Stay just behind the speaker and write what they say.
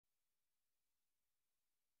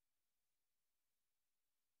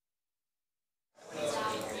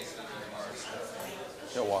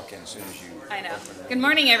walk in as soon as you I know. open it. Good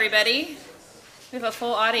morning, everybody. We have a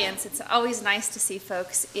full audience. It's always nice to see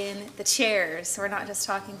folks in the chairs, so we're not just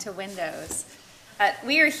talking to windows.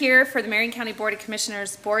 We are here for the Marion County Board of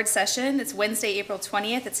Commissioners board session. It's Wednesday, April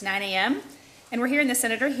 20th. It's 9 a.m. And we're here in the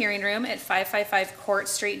Senator Hearing Room at 555 Court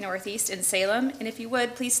Street Northeast in Salem. And if you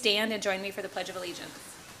would, please stand and join me for the Pledge of Allegiance.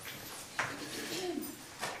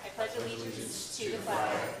 I pledge allegiance to the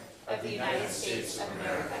flag of the United States of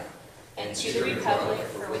America and to the republic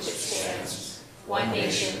for which it stands, one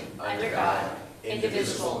nation, under God,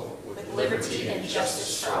 indivisible, with liberty and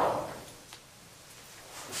justice for all.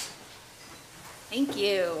 Thank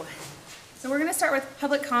you. So we're going to start with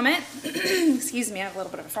public comment. Excuse me, I have a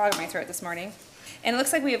little bit of a frog in my throat this morning. And it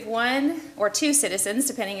looks like we have one or two citizens,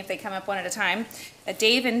 depending if they come up one at a time.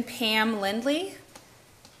 Dave and Pam Lindley.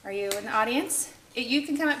 Are you in the audience? You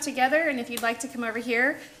can come up together, and if you'd like to come over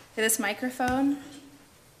here to this microphone.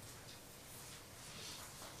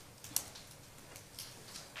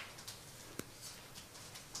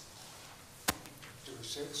 Do we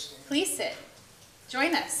sit? Please sit.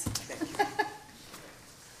 Join us.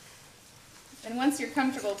 And once you're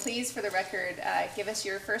comfortable, please, for the record, give us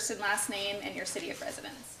your first and last name and your city of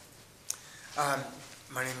residence.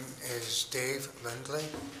 My name is Dave Lindley,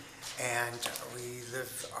 and we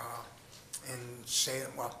live in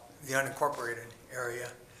Salem, well, the unincorporated area,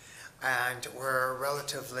 and we're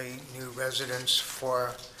relatively new residents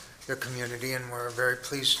for the community, and we're very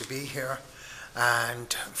pleased to be here.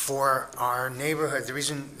 And for our neighborhood, the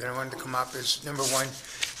reason that I wanted to come up is, number one,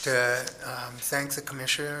 to thank the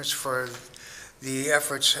commissioners for the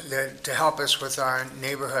efforts to help us with our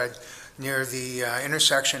neighborhood near the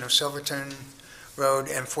intersection of Silverton Road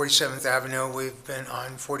and 47th Avenue. We've been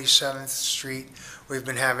on 47th Street. We've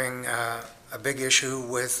been having a big issue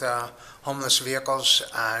with homeless vehicles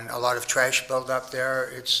and a lot of trash buildup there.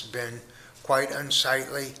 It's been quite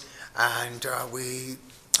unsightly, and we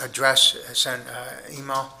sent an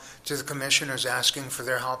email to the commissioners asking for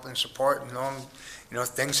their help and support. And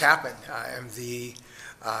things happen.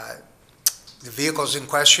 The vehicles in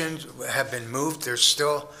question have been moved. There's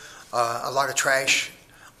still a lot of trash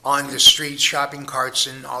on the street, shopping carts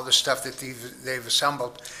and all the stuff that they've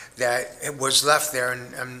assembled that it was left there,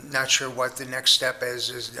 and I'm not sure what the next step is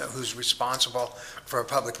who's responsible for a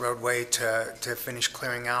public roadway to finish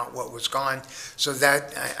clearing out what was gone. So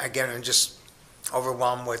that, again, I'm just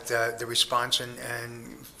overwhelmed with the response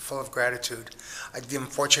and full of gratitude. The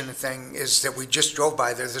unfortunate thing is that we just drove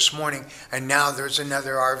by there this morning, and now there's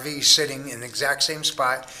another RV sitting in the exact same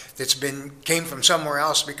spot that's came from somewhere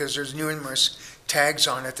else, because there's numerous tags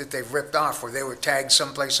on it that they've ripped off where they were tagged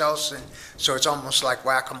someplace else, and so it's almost like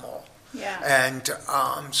whack-a-mole. Yeah.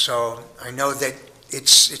 And so I know that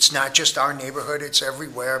it's not just our neighborhood, it's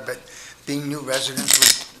everywhere, but being new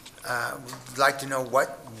residents, we'd like to know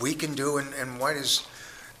what we can do and what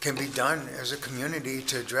can be done as a community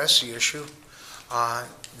to address the issue.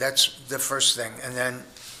 That's the first thing. And then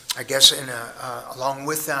I guess along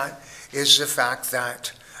with that is the fact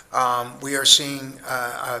that we are seeing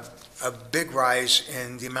a big rise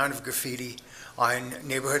in the amount of graffiti on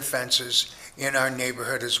neighborhood fences in our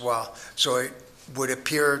neighborhood as well. So it would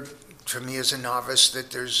appear to me as a novice that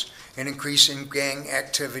there's an increase in gang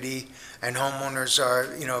activity, and homeowners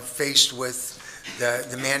are faced with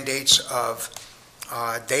the mandates of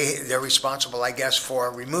they're responsible, I guess,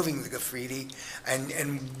 for removing the graffiti,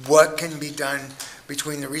 and what can be done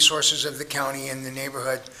between the resources of the county and the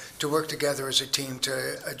neighborhood to work together as a team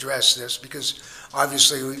to address this, because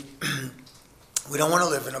obviously we don't want to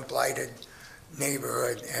live in a blighted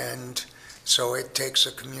neighborhood, and so it takes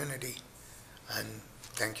a community. And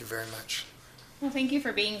thank you very much. Well, thank you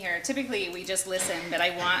for being here. Typically, we just listen, but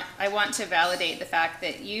I want to validate the fact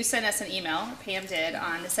that you sent us an email, Pam did,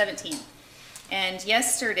 on the 17th. And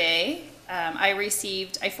yesterday,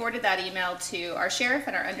 I forwarded that email to our sheriff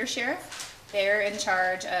and our undersheriff. They're in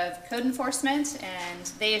charge of code enforcement, and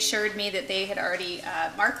they assured me that they had already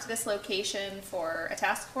marked this location for a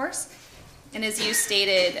task force. And as you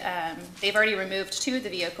stated, they've already removed 2 of the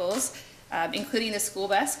vehicles, including the school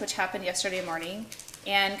bus, which happened yesterday morning.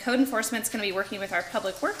 And code enforcement's going to be working with our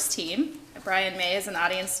public works team. Brian May is in the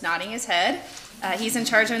audience nodding his head. He's in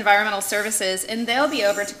charge of environmental services, and they'll be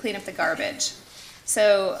over to clean up the garbage.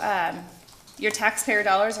 So your taxpayer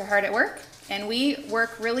dollars are hard at work, and we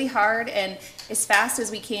work really hard and as fast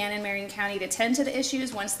as we can in Marion County to tend to the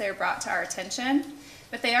issues once they're brought to our attention,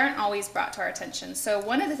 but they aren't always brought to our attention. So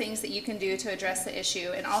one of the things that you can do to address the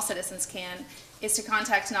issue, and all citizens can, is to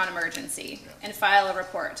contact non-emergency and file a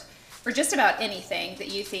report for just about anything that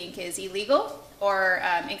you think is illegal or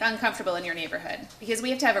uncomfortable in your neighborhood, because we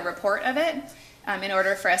have to have a report of it. in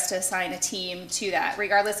order for us to assign a team to that,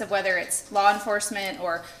 regardless of whether it's law enforcement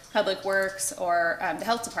or public works or the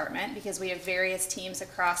health department, because we have various teams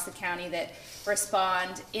across the county that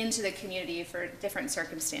respond into the community for different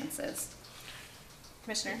circumstances.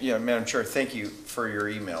 Commissioner? Yeah, Madam Chair, thank you for your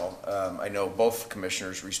email. I know both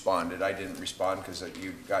commissioners responded. I didn't respond because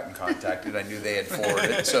you got contacted. I knew they had forwarded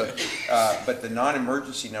it. So, but the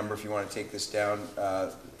non-emergency number, if you want to take this down,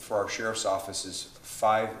 for our sheriff's office is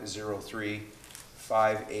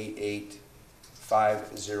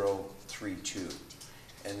 503-588-5032.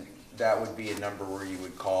 And that would be a number where you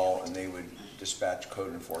would call and they would dispatch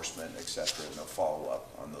code enforcement, et cetera, and they'll follow up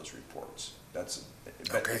on those reports. But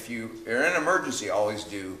okay. If you are in an emergency, always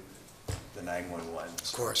do the 911.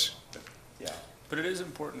 Of course. But, yeah. But it is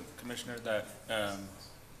important, Commissioner, that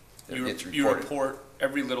It you report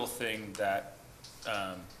every little thing that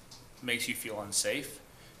makes you feel unsafe,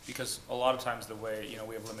 because a lot of times the way,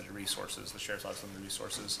 we have limited resources, the sheriff's office has limited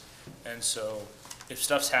resources, and so if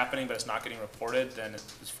stuff's happening but it's not getting reported, then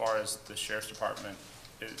as far as the sheriff's department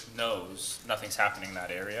knows, nothing's happening in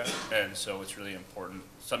that area, and so it's really important.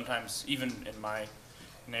 Sometimes, even in my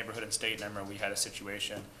neighborhood and state, and I remember we had a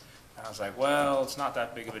situation, and I was like, well, it's not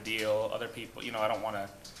that big of a deal. Other people, I don't want to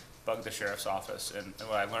bug the sheriff's office, and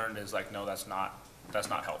what I learned is like, no, that's not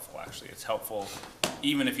helpful. Actually, it's helpful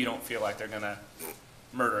even if you don't feel like they're gonna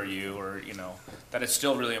murder you, or that it's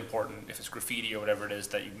still really important, if it's graffiti or whatever it is,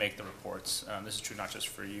 that you make the reports. This is true not just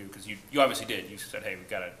for you, because you obviously did. You said, hey, we've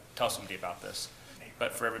got to tell somebody about this.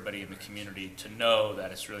 But for everybody in the community to know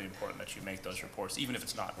that it's really important that you make those reports, even if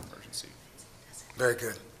it's not an emergency. Very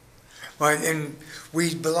good. Well, and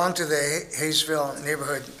we belong to the Hayesville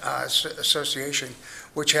Neighborhood Association,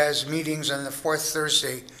 which has meetings on the fourth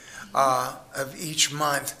Thursday of each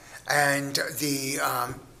month, and the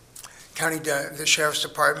the sheriff's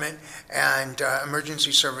department and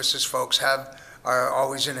emergency services folks are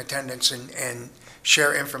always in attendance and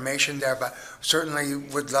share information there, but certainly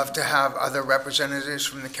would love to have other representatives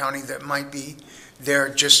from the county that might be there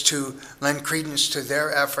just to lend credence to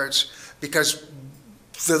their efforts, because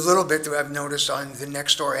the little bit that I've noticed on the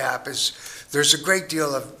Nextdoor app is there's a great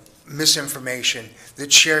deal of misinformation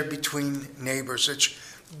that's shared between neighbors, which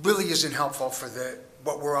really isn't helpful for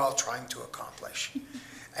what we're all trying to accomplish.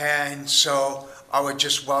 And so I would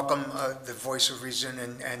just welcome the voice of reason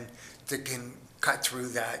and that can cut through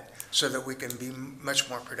that so that we can be much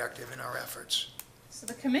more productive in our efforts. So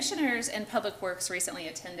the commissioners and Public Works recently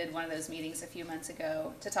attended one of those meetings a few months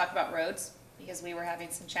ago to talk about roads, because we were having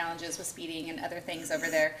some challenges with speeding and other things over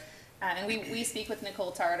there. And we speak with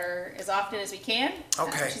Nicole Tarter as often as we can.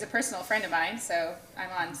 Okay. She's a personal friend of mine, so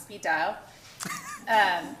I'm on speed dial.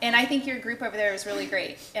 And I think your group over there is really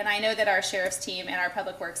great. And I know that our sheriff's team and our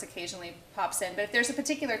Public Works occasionally pops in. But if there's a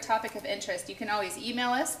particular topic of interest, you can always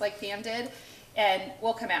email us like Pam did, and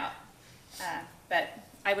we'll come out. But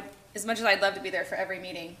I would, as much as I'd love to be there for every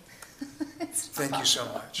meeting. Thank you so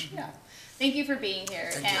much. Yeah. Thank you for being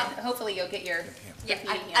here, and hopefully you'll get your Yeah,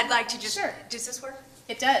 graffiti I'd like to just, Sure. does this work?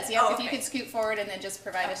 It does, yeah. Oh, If you okay. could scoot forward and then just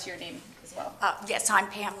provide us your name as well. Yes, I'm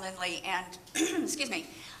Pam Lindley, and, excuse me,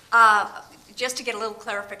 just to get a little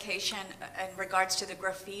clarification in regards to the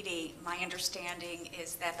graffiti, my understanding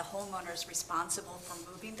is that the homeowner is responsible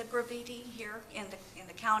for moving the graffiti here in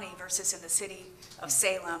the county versus in the city of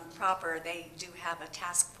Salem proper. They do have a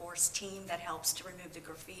task force team that helps to remove the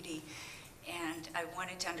graffiti, and I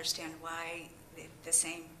wanted to understand why the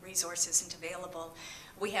same resource isn't available.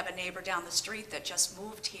 We have a neighbor down the street that just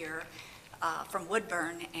moved here from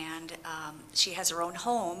Woodburn, and she has her own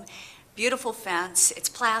home. Beautiful fence. It's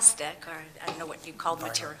plastic, or I don't know what you call the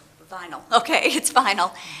material. Vinyl. Okay, it's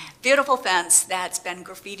vinyl. Beautiful fence that's been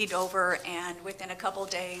graffitied over, and within a couple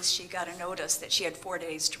days, she got a notice that she had 4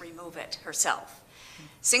 days to remove it herself.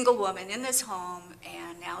 Single woman in this home,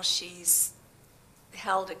 and now she's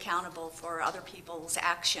held accountable for other people's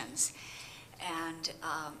actions. And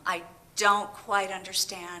I don't quite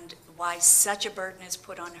understand why such a burden is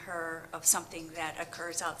put on her of something that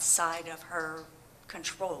occurs outside of her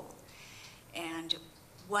control, and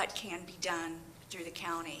what can be done through the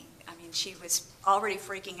county. I mean, she was already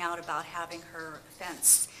freaking out about having her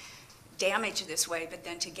fence damaged this way, but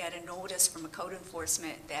then to get a notice from a code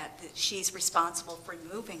enforcement that she's responsible for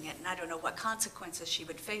removing it, and I don't know what consequences she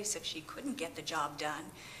would face if she couldn't get the job done.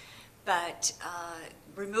 But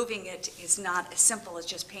removing it is not as simple as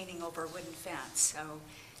just painting over a wooden fence. So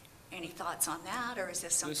any thoughts on that, or is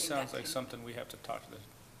this something This sounds like something we have to talk to the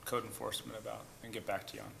code enforcement about and get back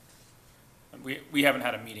to you on. And we haven't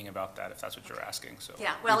had a meeting about that, if that's what you're asking, so.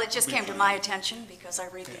 Yeah, well, it just came to my attention because I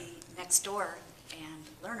read the Nextdoor and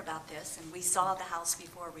learn about this, and we saw the house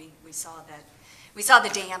before we saw the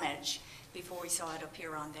damage. before we saw it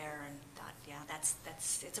appear on there and thought, yeah,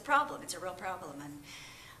 it's a problem, it's a real problem. And,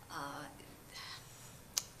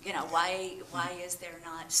 you know, why is there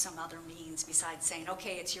not some other means besides saying,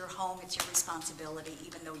 okay, it's your home, it's your responsibility,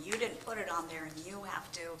 even though you didn't put it on there and you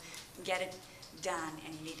have to get it done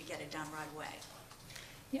and you need to get it done right away?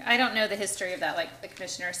 Yeah, I don't know the history of that, like the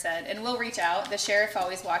commissioner said, and we'll reach out. The sheriff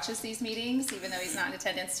always watches these meetings, even though he's not in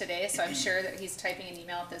attendance today, so I'm sure that he's typing an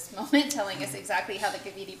email at this moment telling us exactly how the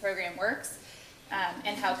graffiti program works,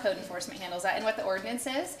 and how code enforcement handles that, and what the ordinance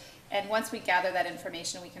is. And once we gather that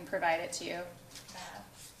information, we can provide it to you.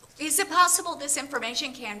 Is it possible this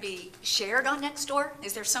information can be shared on Nextdoor?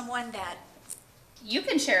 Is there someone that? You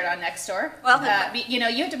can share it on Nextdoor. Well, you know,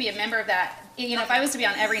 you have to be a member of that. You know, if I was to be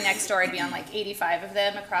on every Nextdoor, I'd be on like 85 of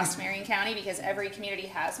them across Marion County because every community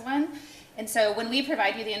has one. And so when we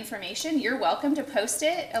provide you the information, you're welcome to post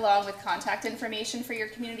it along with contact information for your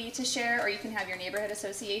community to share, or you can have your neighborhood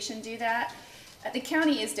association do that. The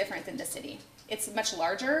county is different than the city. It's much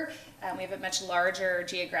larger. We have a much larger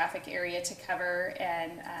geographic area to cover,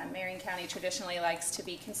 and Marion County traditionally likes to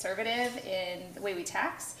be conservative in the way we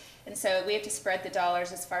tax. And so we have to spread the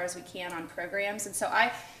dollars as far as we can on programs. And so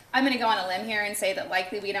I'm going to go on a limb here and say that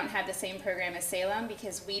likely we don't have the same program as Salem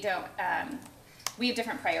because we don't, we have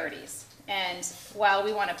different priorities. And while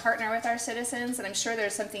we want to partner with our citizens, and I'm sure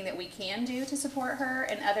there's something that we can do to support her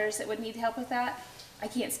and others that would need help with that, I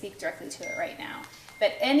can't speak directly to it right now.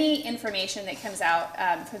 But any information that comes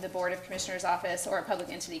out from the Board of Commissioners office or a public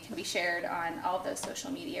entity can be shared on all of those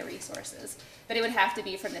social media resources. But it would have to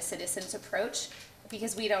be from the citizens approach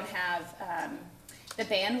because we don't have the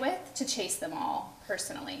bandwidth to chase them all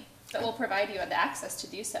personally. But we'll provide you the access to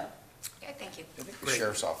do so. Okay, thank you. I think the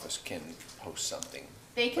sheriff's office can post something.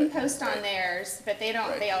 They can post on theirs, but they don't.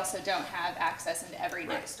 Right. They also don't have access into every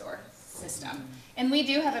Right. Nextdoor system. And we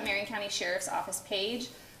do have a Marion County Sheriff's Office page,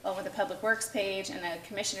 along with a Public Works page and a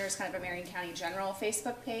Commissioner's kind of a Marion County General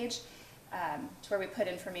Facebook page, to where we put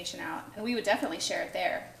information out. And we would definitely share it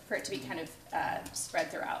there for it to be kind of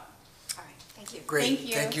spread throughout. All right, thank you. Great, Thank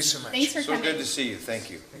you. thank you so much. Thanks for So coming. good to see you, thank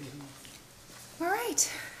you. All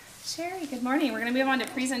right, Sherry, good morning. We're going to move on to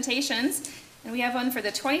presentations. And we have one for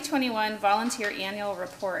the 2021 Volunteer Annual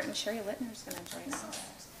Report. And Sherry Littner's going to join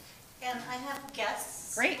us. And I have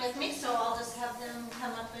guests Great. with me, so I'll just have them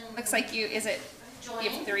come up and Looks like you, is it, join.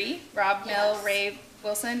 you have three? Rob Mill, Yes. Ray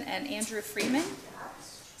Wilson, and Andrew Freeman?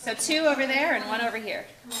 So two over there and one over here.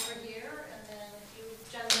 Come over here, and then if you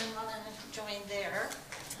gentlemen want to join there.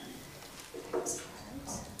 Excellent.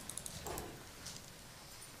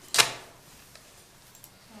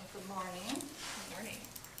 Oh, good morning. Good morning.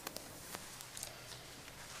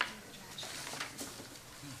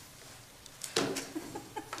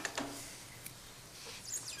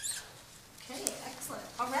 Okay, excellent.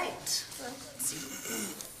 All right. Well, let's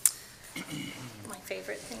see. My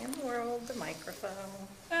favorite thing in the world, the microphone.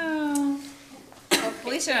 Oh. At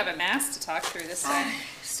least you don't have a mask to talk through this time.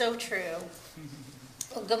 So true.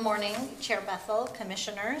 Well, good morning, Chair Bethel,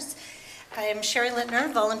 Commissioners. I am Sherry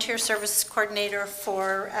Littner, Volunteer Service Coordinator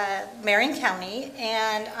for Marion County,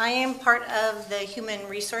 and I am part of the Human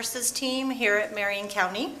Resources team here at Marion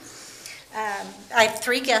County. I have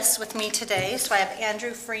three guests with me today. So I have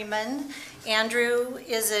Andrew Freeman. Andrew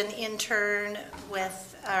is an intern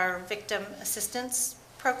with our Victim Assistance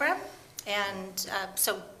Program, and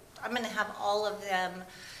so I'm going to have all of them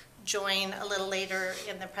join a little later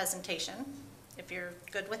in the presentation, if you're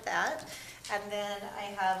good with that. And then I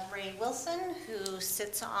have Ray Wilson, who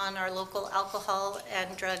sits on our local alcohol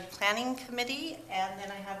and drug planning committee. And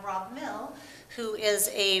then I have Rob Mill, who is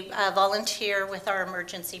a volunteer with our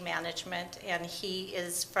emergency management, and he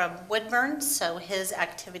is from Woodburn, so his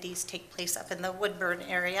activities take place up in the Woodburn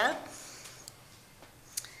area.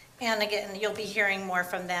 And again, you'll be hearing more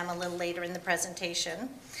from them a little later in the presentation.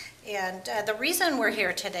 And the reason we're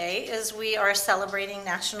here today is we are celebrating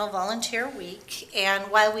National Volunteer Week. And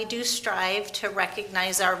while we do strive to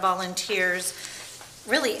recognize our volunteers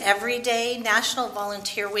really every day, National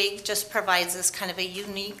Volunteer Week just provides us kind of a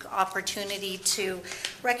unique opportunity to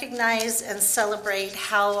recognize and celebrate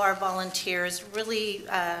how our volunteers really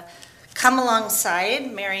come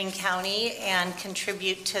alongside Marion County and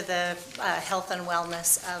contribute to the health and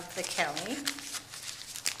wellness of the county.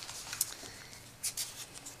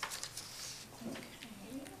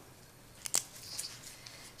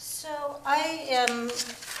 So I am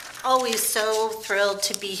always so thrilled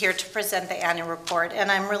to be here to present the annual report,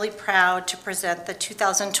 and I'm really proud to present the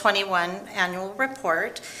 2021 annual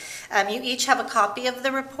report. You each have a copy of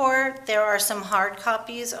the report. There are some hard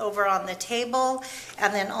copies over on the table,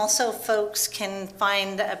 and then also folks can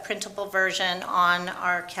find a printable version on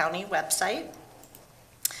our county website.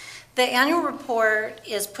 The annual report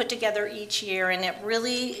is put together each year, and it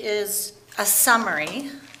really is a summary,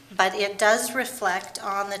 but it does reflect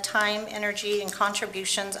on the time, energy, and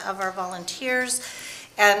contributions of our volunteers.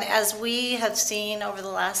 And as we have seen over the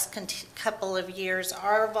last couple of years,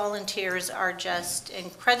 our volunteers are just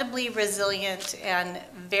incredibly resilient and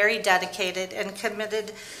very dedicated and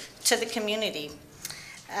committed to the community.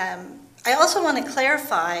 I also want to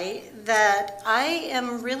clarify that I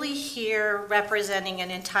am really here representing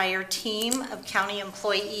an entire team of county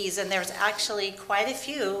employees, and there's actually quite a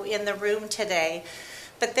few in the room today.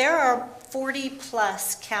 But there are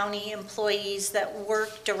 40-plus county employees that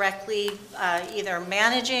work directly, either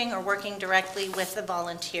managing or working directly with the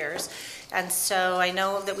volunteers. And so I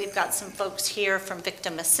know that we've got some folks here from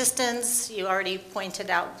victim assistance. You already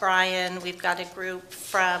pointed out Brian. We've got a group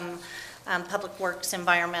from Public Works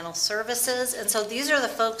Environmental Services. And so these are the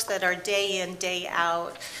folks that are day in, day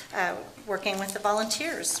out working with the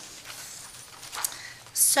volunteers.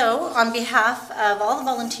 So on behalf of all the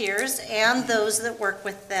volunteers and those that work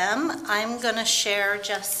with them, I'm going to share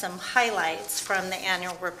just some highlights from the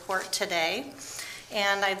annual report today.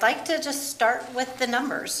 And I'd like to just start with the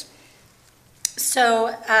numbers.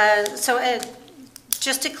 So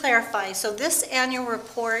just to clarify, so this annual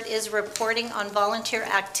report is reporting on volunteer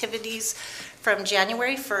activities from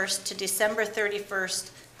January 1st to December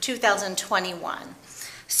 31st, 2021.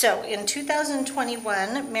 So in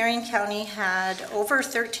 2021, Marion County had over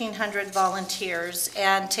 1,300 volunteers,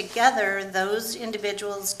 and together those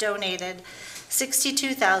individuals donated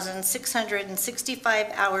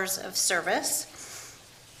 62,665 hours of service.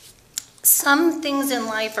 Some things in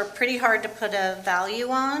life are pretty hard to put a value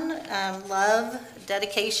on, love,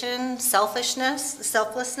 dedication,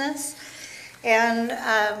 selflessness. And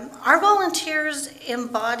our volunteers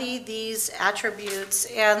embody these attributes,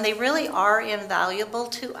 and they really are invaluable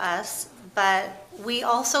to us, but we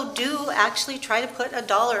also do actually try to put a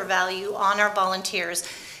dollar value on our volunteers.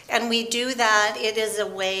 And we do that. It is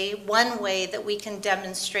one way that we can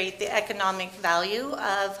demonstrate the economic value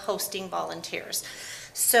of hosting volunteers.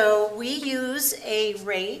 So we use a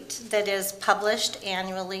rate that is published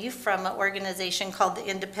annually from an organization called the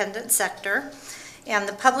Independent Sector. And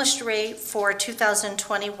the published rate for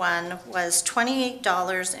 2021 was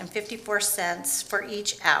 $28.54 for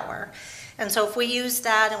each hour. And so if we use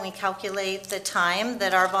that and we calculate the time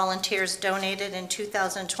that our volunteers donated in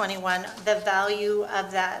 2021, the value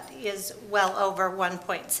of that is well over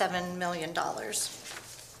 $1.7 million.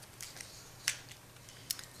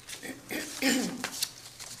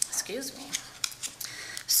 Excuse me.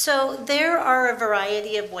 So there are a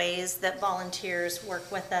variety of ways that volunteers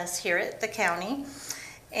work with us here at the county.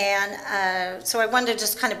 And so I wanted to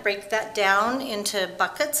just kind of break that down into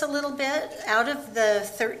buckets a little bit. Out of the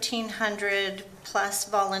 1,300 plus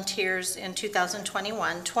volunteers in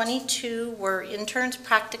 2021, 22 were interns,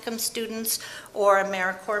 practicum students, or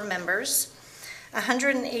AmeriCorps members.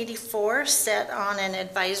 184 sat on an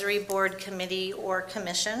advisory board committee or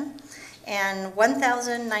commission. And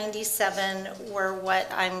 1,097 were what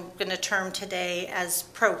I'm going to term today as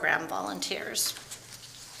program volunteers.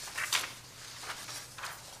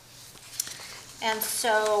 And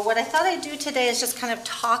so what I thought I'd do today is just kind of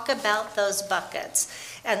talk about those buckets.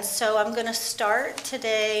 And so I'm going to start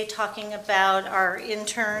today talking about our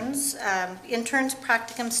interns. Interns,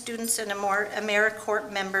 practicum students, and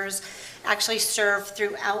AmeriCorps members actually serve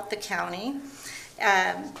throughout the county.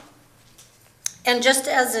 And just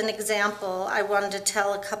as an example, I wanted to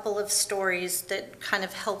tell a couple of stories that kind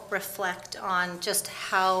of help reflect on just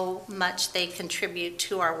how much they contribute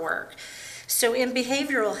to our work. So in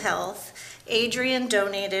behavioral health, Adrian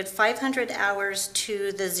donated 500 hours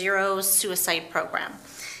to the Zero Suicide Program.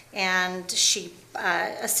 And she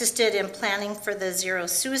assisted in planning for the Zero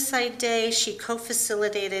Suicide Day. She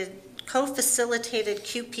co-facilitated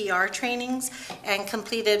QPR trainings and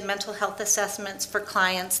completed mental health assessments for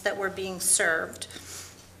clients that were being served.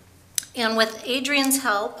 And with Adrian's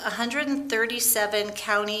help, 137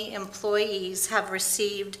 county employees have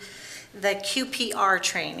received the QPR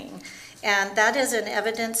training. And that is an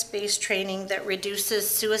evidence-based training that reduces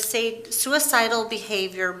suicidal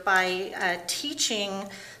behavior by teaching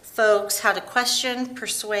folks how to question,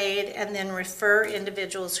 persuade, and then refer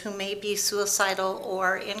individuals who may be suicidal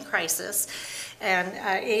or in crisis. And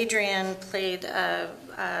Adrian played a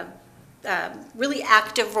really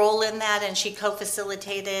active role in that, and she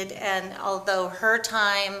co-facilitated. And although her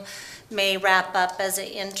time may wrap up as an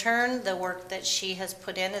intern, the work that she has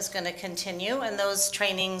put in is going to continue, and those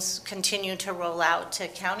trainings continue to roll out to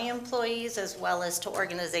county employees as well as to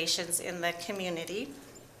organizations in the community.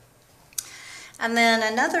 And then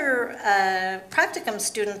another practicum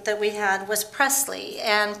student that we had was Presley,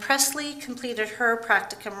 and Presley completed her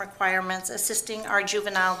practicum requirements assisting our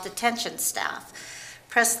juvenile detention staff.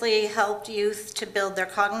 Presley helped youth to build their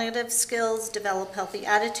cognitive skills, develop healthy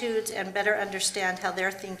attitudes, and better understand how their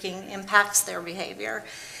thinking impacts their behavior.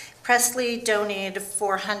 Presley donated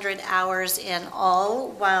 400 hours in all,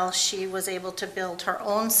 while she was able to build her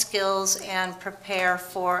own skills and prepare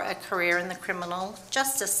for a career in the criminal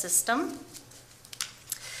justice system.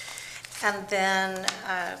 And then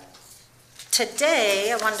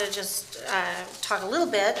today, I wanted to just talk a little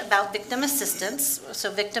bit about victim assistance.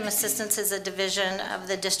 So victim assistance is a division of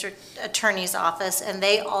the district attorney's office, and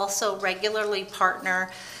they also regularly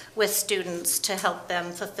partner with students to help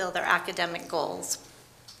them fulfill their academic goals.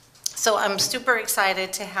 So I'm super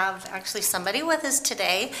excited to have actually somebody with us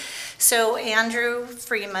today. So Andrew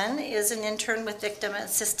Freeman is an intern with Victim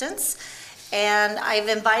Assistance, and I've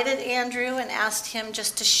invited Andrew and asked him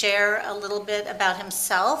just to share a little bit about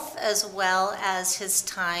himself as well as his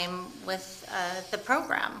time with the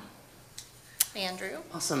program. Andrew?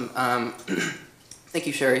 Awesome. Thank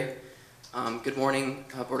you, Sherry. Good morning,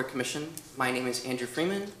 Board of Commission. My name is Andrew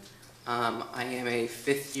Freeman. I am a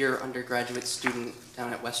fifth-year undergraduate student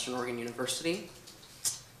down at Western Oregon University.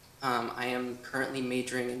 I am currently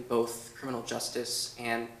majoring in both criminal justice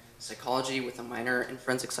and psychology with a minor in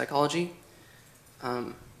forensic psychology.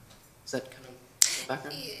 Is that kind of the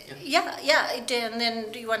background? Yeah. And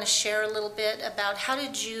then do you want to share a little bit about how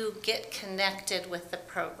did you get connected with the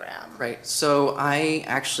program? Right. So I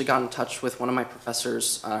actually got in touch with one of my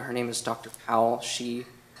professors. Her name is Dr. Powell. She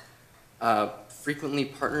frequently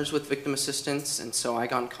partners with victim assistance, and so I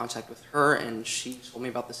got in contact with her, and she told me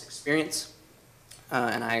about this experience.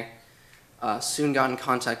 And I soon got in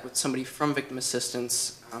contact with somebody from victim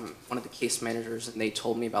assistance, one of the case managers, and they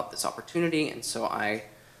told me about this opportunity, and so I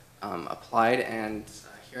applied, and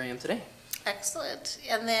here I am today. Excellent.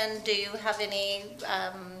 And then do you have any,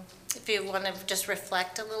 if you want to just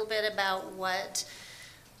reflect a little bit about why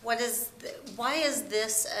is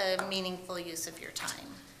this a meaningful use of your time?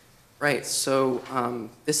 Right, so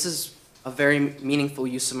this is a very meaningful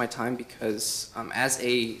use of my time because as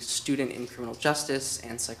a student in criminal justice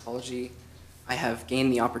and psychology, I have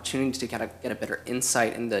gained the opportunity to get a better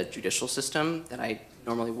insight in the judicial system that I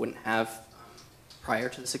normally wouldn't have prior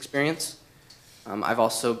to this experience. I've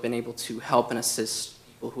also been able to help and assist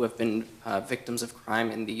people who have been victims of crime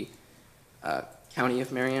in the county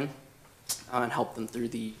of Marion and help them through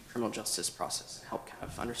the criminal justice process and help kind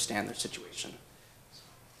of understand their situation.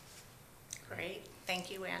 Great.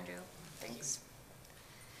 Thank you, Andrew. Thanks.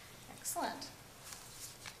 Excellent.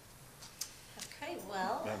 Okay,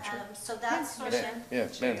 well, so that's sort of... Yeah,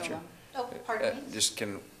 Madam Chair. Oh, pardon me? Just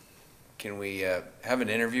can we have an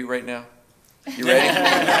interview right now? You ready?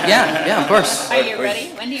 Yeah, of course. Are you ready?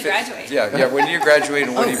 When do you graduate? Yeah, when do you graduate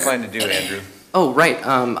and what do you plan to do, Andrew? Oh, right.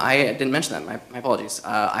 I didn't mention that. My apologies.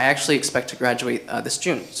 I actually expect to graduate this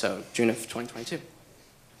June, so June of 2022.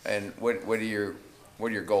 And what are your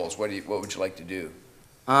goals? What would you like to do?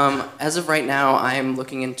 As of right now, I'm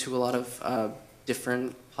looking into a lot of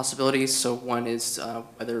different possibilities. So one is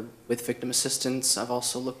whether with victim assistance. I've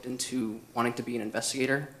also looked into wanting to be an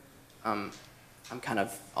investigator. I'm kind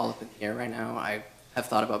of all up in the air right now. I have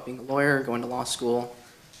thought about being a lawyer, going to law school.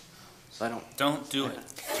 So I don't. Don't do it.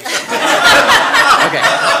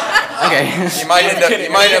 Okay. You might end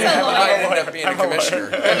up being a commissioner.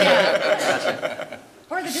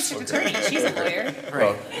 Or the district attorney, she's a lawyer.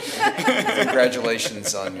 Well,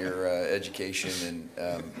 congratulations on your education,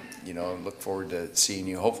 and look forward to seeing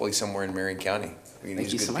you hopefully somewhere in Marion County. We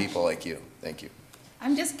need good people like you. Thank you.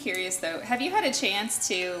 I'm just curious though, have you had a chance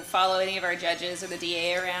to follow any of our judges or the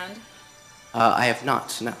DA around? I have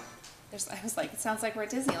not, no. I was like, it sounds like we're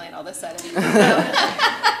at Disneyland all of a sudden.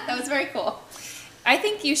 That was very cool. I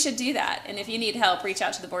think you should do that, and if you need help, reach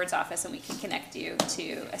out to the board's office and we can connect you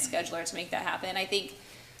to a scheduler to make that happen. I think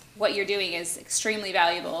what you're doing is extremely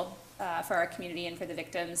valuable for our community and for the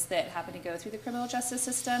victims that happen to go through the criminal justice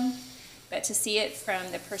system, but to see it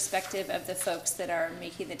from the perspective of the folks that are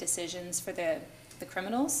making the decisions for the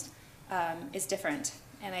criminals is different,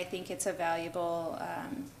 and I think it's a valuable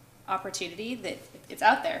opportunity that it's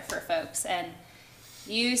out there for folks. And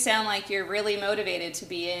you sound like you're really motivated to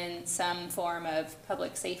be in some form of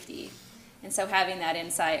public safety, and so having that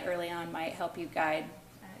insight early on might help you guide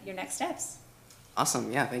your next steps.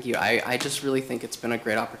 Awesome, yeah, thank you. I just really think it's been a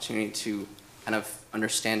great opportunity to kind of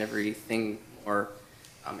understand everything more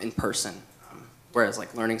in person, whereas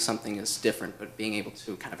like learning something is different, but being able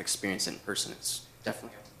to kind of experience it in person is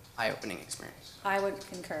definitely eye-opening experience. I would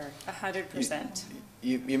concur, 100%.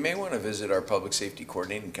 You may want to visit our Public Safety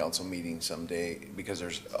Coordinating Council meeting someday, because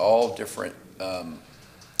there's all different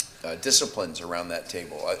disciplines around that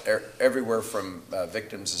table, everywhere from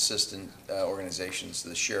victims assistance organizations,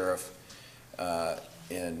 the sheriff,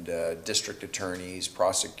 and district attorneys,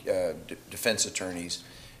 defense attorneys,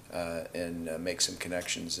 and make some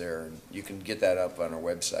connections there. And you can get that up on our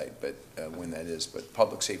website, but when that is. But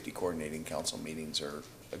Public Safety Coordinating Council meetings are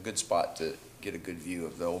a good spot to get a good view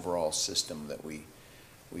of the overall system that we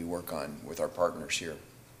work on with our partners here.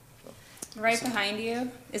 Right behind you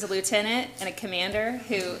is a lieutenant and a commander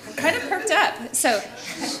who kind of perked up. So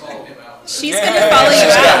she's going to follow you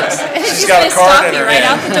out. She's got going a to card stop in you her right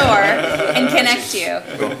hand. out the door and connect you.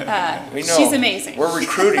 We know. She's amazing. We're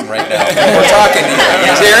recruiting right now. We're talking to you.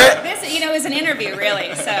 You hear it? This, is an interview,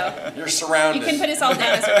 really. So You're you surrounded. can put us all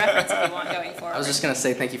down as a reference if you want going forward. I was just going to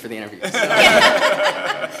say thank you for the interview.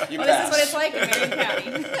 You Well, this is what pass. it's like in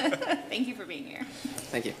Marion County. Thank you for being here.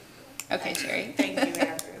 Thank you. Okay, Sherry. Thank you,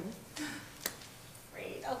 Andrew.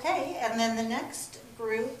 Great, okay, and then the next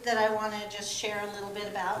group that I want to just share a little bit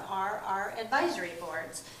about are our advisory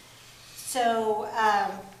boards. So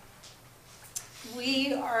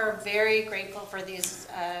we are very grateful for these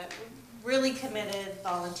really committed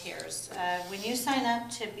volunteers. When you sign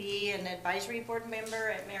up to be an advisory board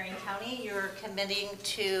member at Marion County, you're committing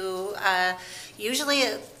to usually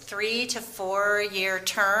a 3 to 4 year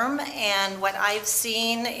term. And what I've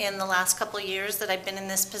seen in the last couple of years that I've been in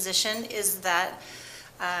this position is that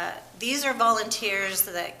these are volunteers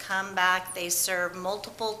that come back, they serve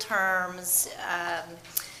multiple terms,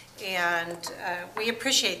 and we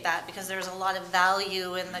appreciate that because there's a lot of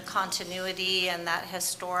value in the continuity and that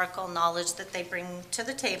historical knowledge that they bring to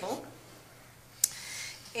the table.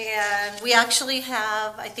 And we actually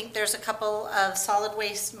have, I think there's a couple of Solid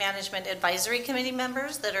Waste Management Advisory Committee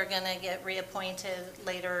members that are going to get reappointed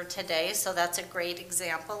later today, so that's a great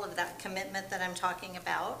example of that commitment that I'm talking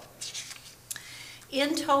about.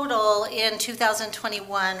 In total, in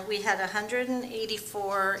 2021, we had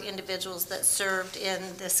 184 individuals that served in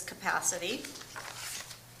this capacity.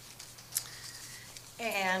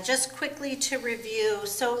 And just quickly to review,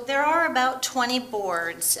 so there are about 20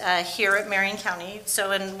 boards here at Marion County.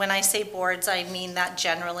 So when I say boards, I mean that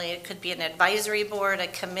generally. It could be an advisory board, a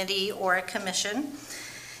committee, or a commission.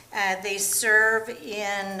 They serve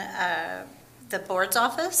in the board's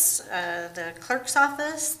office, the clerk's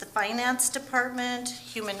office, the finance department,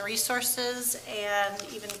 human resources, and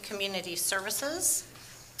even community services.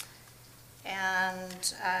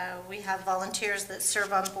 And we have volunteers that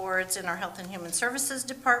serve on boards in our Health and Human Services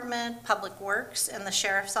Department, Public Works, and the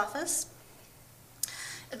Sheriff's Office.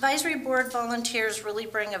 Advisory board volunteers really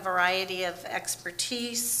bring a variety of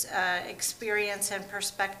expertise, experience, and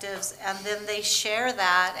perspectives, and then they share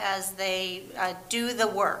that as they do the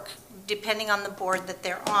work, depending on the board that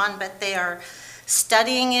they're on, but they are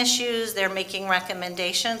studying issues, they're making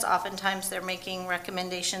recommendations, oftentimes they're making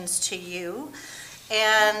recommendations to you,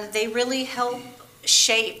 and they really help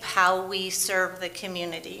shape how we serve the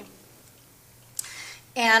community.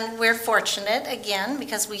 And we're fortunate, again,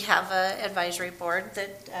 because we have an advisory board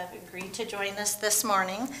that agreed to join us this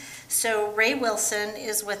morning. So Ray Wilson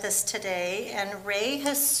is with us today, and Ray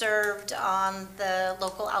has served on the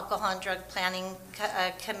local alcohol and drug planning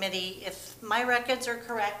committee, if my records are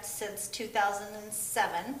correct, since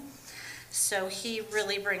 2007. So he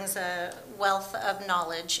really brings a wealth of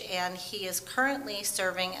knowledge, and he is currently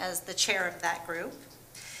serving as the chair of that group.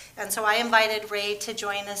 And so I invited Ray to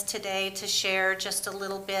join us today to share just a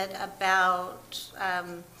little bit about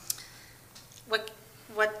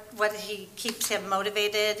what he keeps him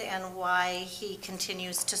motivated and why he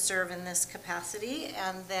continues to serve in this capacity.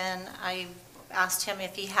 And then I asked him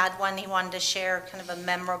if he had one he wanted to share, kind of a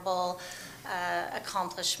memorable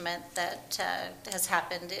accomplishment that has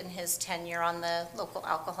happened in his tenure on the local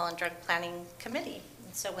alcohol and drug planning committee.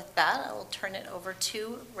 And so with that, I will turn it over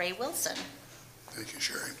to Ray Wilson. Thank you,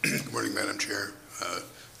 Sherry. Good morning, Madam Chair,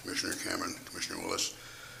 Commissioner Cameron, Commissioner Willis.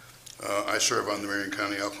 I serve on the Marion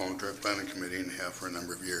County Alcohol and Drug Planning Committee and have for a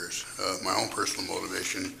number of years. My own personal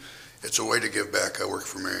motivation, it's a way to give back. I worked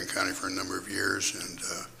for Marion County for a number of years, and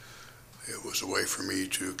it was a way for me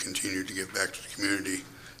to continue to give back to the community.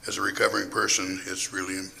 As a recovering person, it's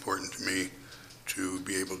really important to me to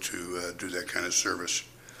be able to do that kind of service.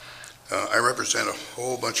 I represent a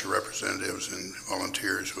whole bunch of representatives and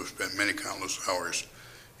volunteers who have spent many countless hours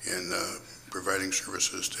in providing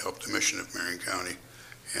services to help the mission of Marion County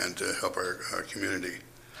and to help our community.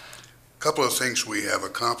 A couple of things we have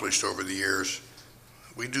accomplished over the years.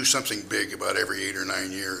 We do something big about every 8 or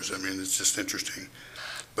 9 years. I mean, it's just interesting.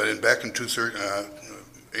 But back in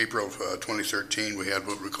April of 2013, we had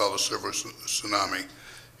what we call the Silver Tsunami,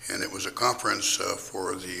 and it was a conference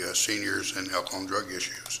for the seniors and alcohol and drug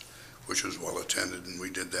issues, which was well attended, and we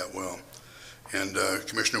did that well. And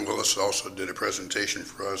Commissioner Willis also did a presentation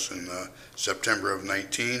for us in September of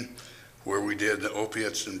 19, where we did the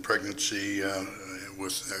opiates and pregnancy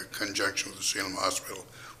with conjunction with the Salem Hospital,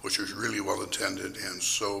 which was really well attended and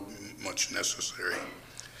so much necessary.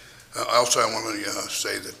 Also, I want to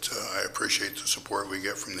say that I appreciate the support we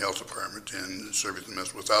get from the health department and serving them,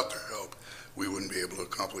 as without their help, we wouldn't be able to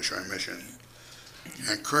accomplish our mission.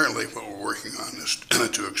 And currently, what we're working on is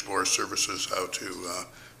to explore services, how to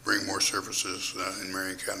bring more services in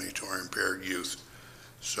Marion County to our impaired youth.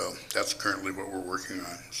 So that's currently what we're working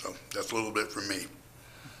on. So that's a little bit from me.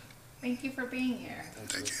 Thank you for being here,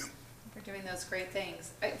 Thank you. for doing those great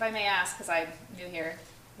things. If I may ask, because I'm new here,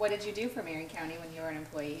 what did you do for Marion County when you were an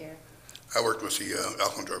employee here? I worked with the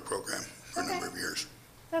alcohol and drug program for a Okay. number of years.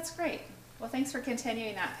 That's great. Well, thanks for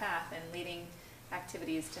continuing that path and leading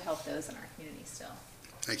activities to help those in our community still.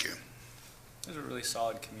 Thank you. There's a really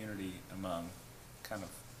solid community among kind of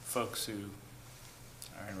folks who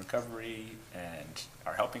are in recovery and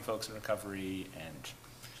are helping folks in recovery and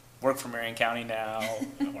work for Marion County now,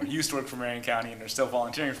 or used to work for Marion County and are still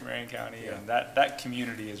volunteering for Marion County. And that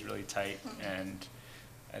community is really tight. And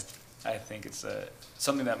I think it's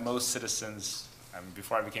something that most citizens, I mean,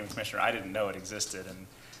 before I became a commissioner, I didn't know it existed. And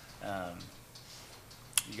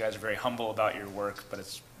you guys are very humble about your work, but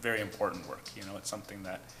it's very important work. You know, it's something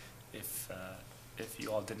that if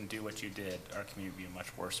you all didn't do what you did, our community would be a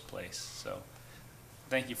much worse place. So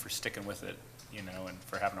thank you for sticking with it, you know, and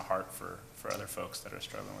for having a heart for other folks that are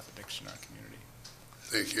struggling with addiction in our community.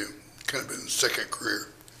 Thank you. Kind of been a second career.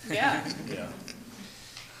 Yeah. Yeah.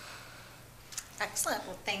 Excellent.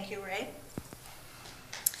 Well, thank you, Ray.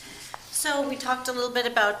 So we talked a little bit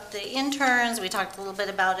about the interns, we talked a little bit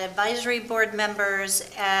about advisory board members,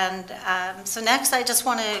 and so next I just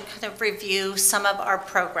want to kind of review some of our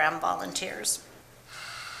program volunteers.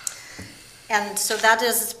 And so that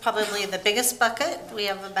is probably the biggest bucket. We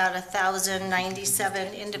have about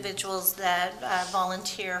 1,097 individuals that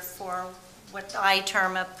volunteer for what I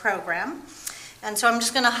term a program. And so I'm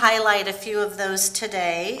just going to highlight a few of those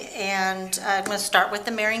today, and I'm going to start with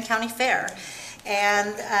the Marion County Fair.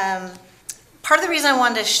 And part of the reason I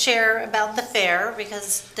wanted to share about the fair,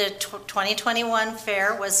 because the 2021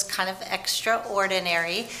 fair was kind of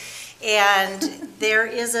extraordinary, and there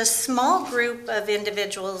is a small group of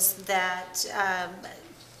individuals that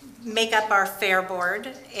make up our fair board.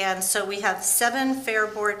 And so we have 7 fair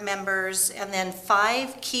board members and then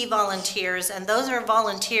 5 key volunteers, and those are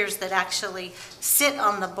volunteers that actually sit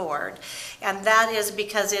on the board. And that is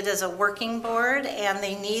because it is a working board and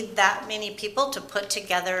they need that many people to put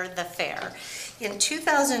together the fair. In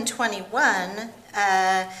 2021,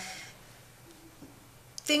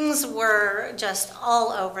 things were just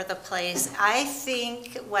all over the place. I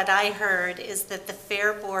think what I heard is that the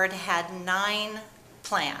fair board had 9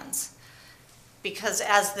 plans, because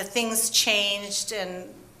as the things changed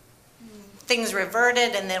and things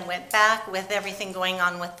reverted and then went back with everything going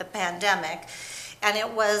on with the pandemic. And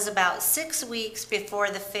it was about 6 weeks before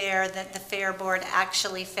the fair that the fair board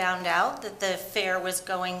actually found out that the fair was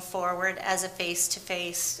going forward as a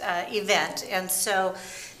face-to-face event. And so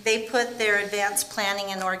they put their advanced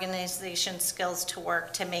planning and organization skills to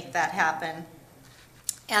work to make that happen.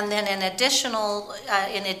 And then in addition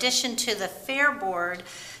to the fair board,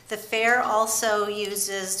 the fair also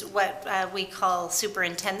uses what we call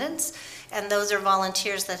superintendents, and those are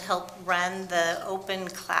volunteers that help run the open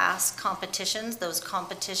class competitions. Those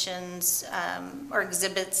competitions or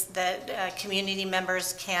exhibits that community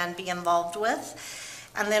members can be involved with.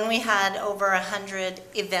 And then we had over 100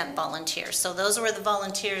 event volunteers. So those were the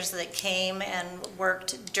volunteers that came and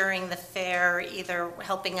worked during the fair, either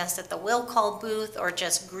helping us at the will call booth or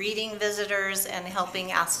just greeting visitors and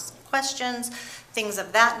helping ask questions, things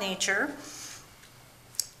of that nature.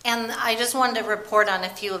 And I just wanted to report on a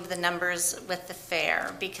few of the numbers with the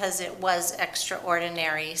fair because it was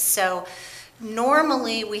extraordinary. So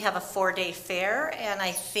normally we have a 4-day fair, and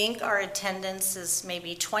I think our attendance is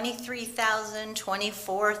maybe 23,000,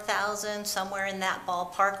 24,000, somewhere in that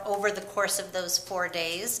ballpark over the course of those 4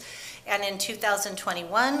 days. And in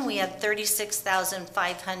 2021, we had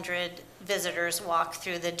 36,500 visitors walk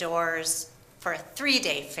through the doors for a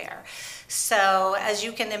 3-day fair. So as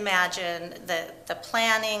you can imagine, the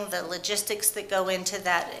planning, the logistics that go into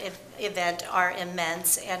that event are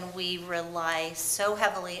immense, and we rely so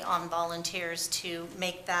heavily on volunteers to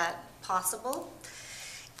make that possible.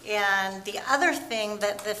 And the other thing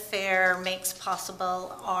that the fair makes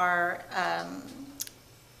possible are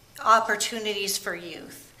opportunities for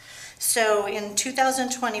youth. So in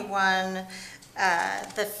 2021,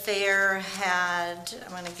 the fair had,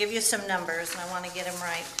 I'm going to give you some numbers, and I want to get them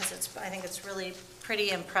right because I think it's really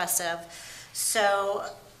pretty impressive. So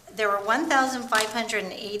there were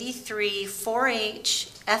 1,583 4-H,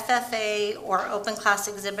 FFA, or open class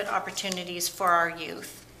exhibit opportunities for our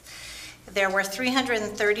youth. There were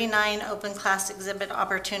 339 open class exhibit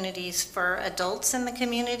opportunities for adults in the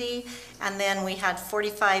community, and then we had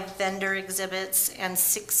 45 vendor exhibits and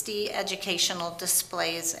 60 educational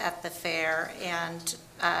displays at the fair. And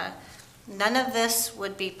none of this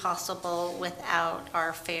would be possible without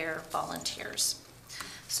our fair volunteers.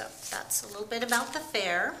 So that's a little bit about the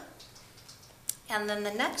fair. And then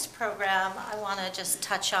the next program I want to just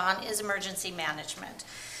touch on is emergency management.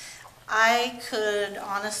 I could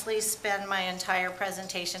honestly spend my entire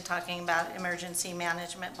presentation talking about emergency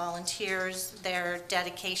management volunteers, their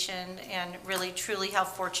dedication, and really truly how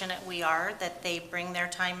fortunate we are that they bring their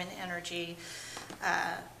time and energy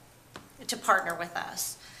to partner with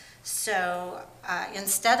us. So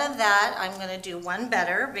instead of that, I'm going to do one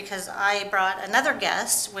better because I brought another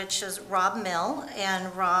guest, which is Rob Mill.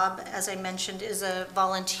 And Rob, as I mentioned, is a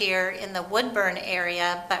volunteer in the Woodburn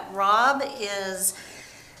area, but Rob is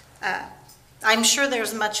I'm sure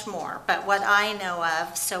there's much more, but what I know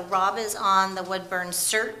of, so Rob is on the Woodburn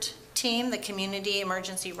CERT team, the Community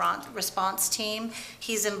Emergency Response Team.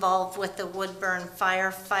 He's involved with the Woodburn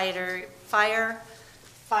Firefighter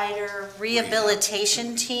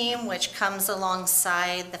Rehabilitation Team, which comes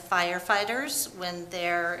alongside the firefighters when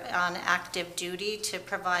they're on active duty to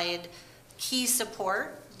provide key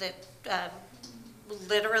support that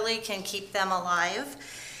literally can keep them alive.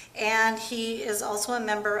 And he is also a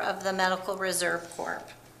member of the Medical Reserve Corps.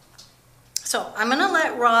 So I'm going to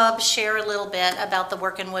let Rob share a little bit about the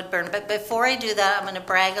work in Woodburn, but before I do that, I'm going to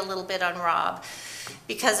brag a little bit on Rob,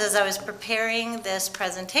 because as I was preparing this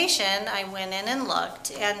presentation, I went in and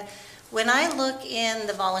looked, and when I look in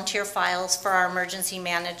the volunteer files for our emergency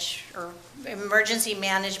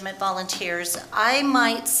management volunteers, I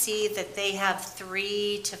might see that they have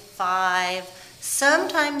 3 to 5,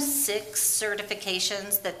 sometimes 6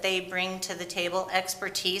 certifications that they bring to the table,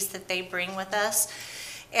 expertise that they bring with us.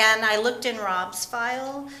 And I looked in Rob's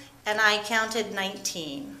file and I counted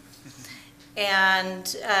 19.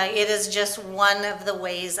 And it is just one of the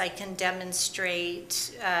ways I can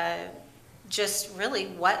demonstrate just really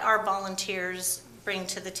what our volunteers bring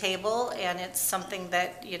to the table. And it's something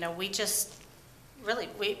that, you know, we just really,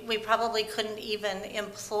 we probably couldn't even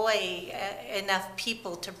employ enough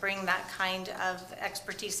people to bring that kind of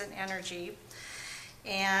expertise and energy.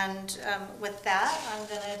 And with that, I'm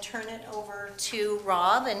going to turn it over to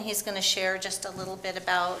Rob, and he's going to share just a little bit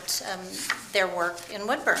about their work in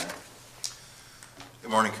Woodburn.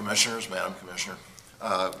 Good morning, Commissioners, Madam Commissioner.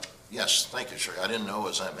 Yes, thank you, Sherry. I didn't know it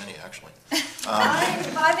was that many, actually. I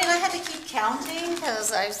mean, I had to keep counting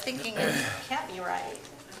because I was thinking it can't be right.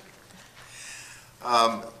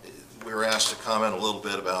 We were asked to comment a little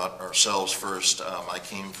bit about ourselves first. I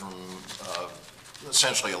came from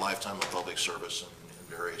essentially a lifetime of public service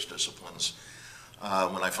in various disciplines.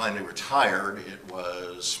 When I finally retired, it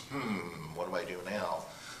was, what do I do now?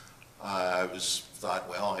 I thought,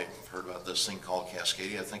 well, I heard about this thing called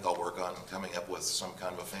Cascadia. I think I'll work on coming up with some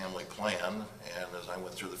kind of a family plan. And as I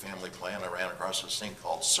went through the family plan, I ran across this thing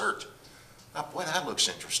called CERT. Oh, boy, that looks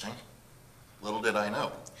interesting. Little did I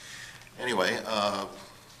know. Anyway,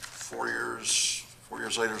 4 years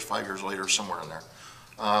later, 5 years later, somewhere in there,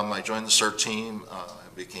 I joined the CERT team. I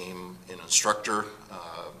became an instructor.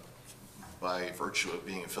 By virtue of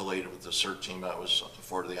being affiliated with the CERT team, I was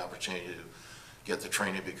afforded the opportunity to get the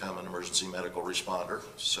training to become an emergency medical responder.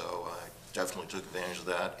 So I definitely took advantage of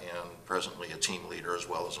that, and presently a team leader as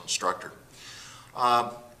well as instructor.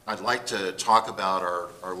 I'd like to talk about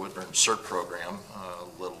our Woodburn CERT program a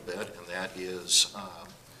little bit, and that is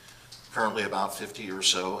currently about 50 or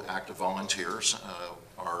so active volunteers.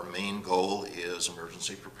 Our main goal is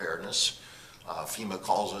emergency preparedness. FEMA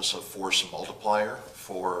calls us a force multiplier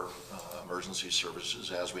for emergency services.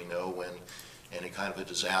 As we know, when any kind of a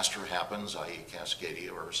disaster happens, i.e.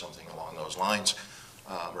 Cascadia or something along those lines,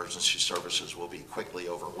 emergency services will be quickly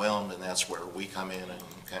overwhelmed, and that's where we come in and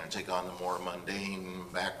kind of take on the more mundane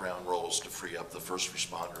background roles to free up the first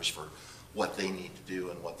responders for what they need to do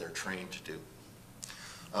and what they're trained to do.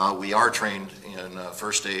 We are trained in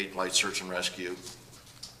first aid, light search and rescue,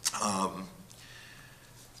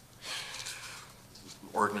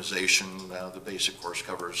 organization. The basic course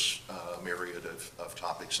covers a myriad of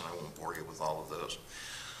topics, and I won't bore you with all of those.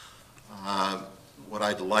 What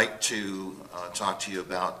I'd like to talk to you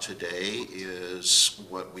about today is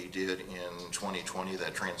what we did in 2020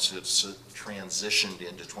 that transitioned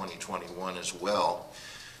into 2021 as well.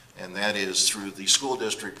 And that is through the school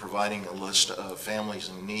district providing a list of families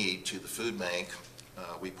in need to the food bank.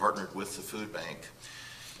 We partnered with the food bank.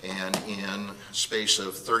 And in a space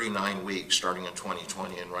of 39 weeks, starting in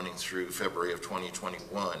 2020 and running through February of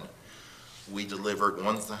 2021, we delivered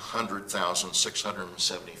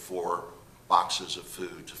 100,674 boxes of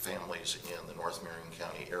food to families in the North Marion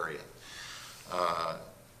County area.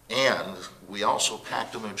 And we also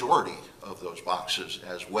packed a majority of those boxes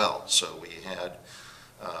as well. So we had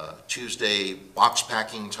Tuesday box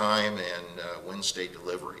packing time and Wednesday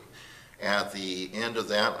delivery. At the end of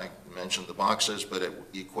that, I mentioned the boxes, but it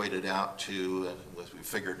equated out to, we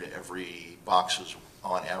figured every box is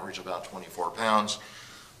on average about 24 pounds.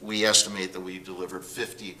 We estimate that we delivered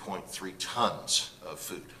 50.3 tons of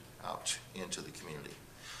food out into the community.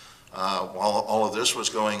 While all of this was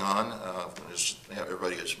going on, as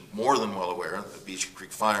everybody is more than well aware, the Beach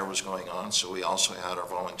Creek Fire was going on, so we also had our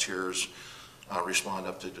volunteers respond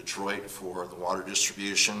up to Detroit for the water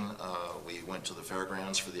distribution. We went to the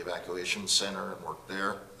fairgrounds for the evacuation center and worked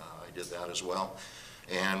there. I did that as well.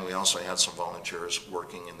 And we also had some volunteers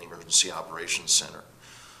working in the emergency operations center.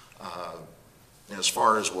 As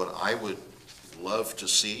far as what I would love to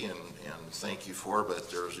see, and thank you for, but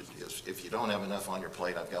if you don't have enough on your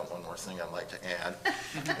plate, I've got one more thing I'd like to add.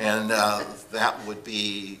 And that would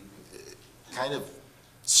be kind of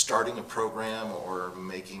starting a program or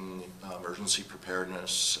making emergency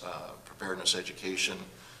preparedness education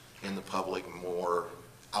in the public more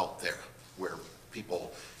out there, where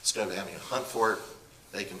people, instead of having to hunt for it,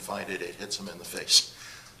 they can find it, it hits them in the face.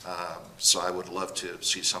 So I would love to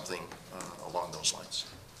see something along those lines.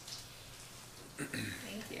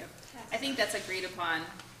 Thank you. I think that's agreed upon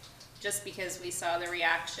just because we saw the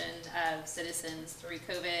reaction of citizens through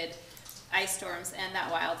COVID, ice storms, and that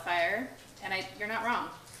wildfire. And you're not wrong.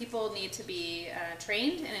 People need to be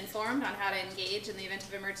trained and informed on how to engage in the event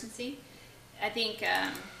of emergency. I think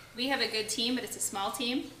we have a good team, but it's a small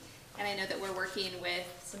team. And I know that we're working with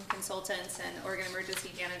some consultants and Oregon Emergency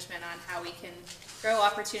Management on how we can grow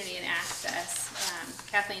opportunity and access.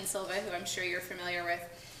 Kathleen Silva, who I'm sure you're familiar with,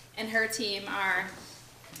 and her team are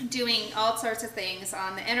doing all sorts of things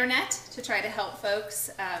on the internet to try to help folks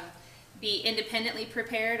be independently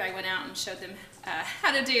prepared. I went out and showed them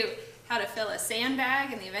how to fill a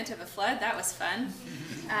sandbag in the event of a flood. That was fun.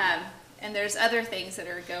 And there's other things that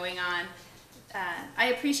are going on. I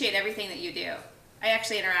appreciate everything that you do. I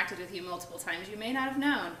actually interacted with you multiple times. You may not have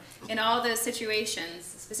known in all those situations,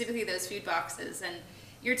 specifically those food boxes, and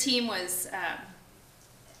your team was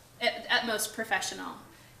at most professional.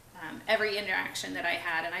 Every interaction that I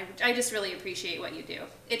had, and I just really appreciate what you do.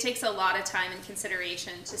 It takes a lot of time and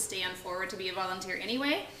consideration to stand forward to be a volunteer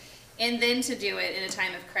anyway, and then to do it in a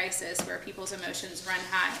time of crisis where people's emotions run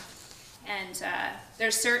high. And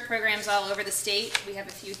there's CERT programs all over the state. We have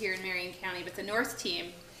a few here in Marion County, but the North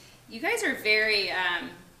team, you guys are very,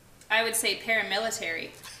 I would say,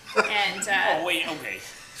 paramilitary. And oh, wait, okay.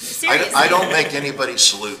 Seriously. I don't make anybody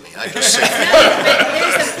salute me. I just say. No, but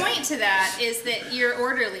there's a point to that, is that you're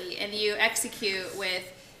orderly and you execute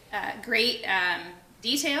with great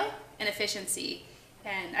detail and efficiency.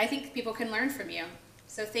 And I think people can learn from you.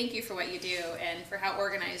 So thank you for what you do and for how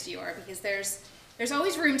organized you are, because there's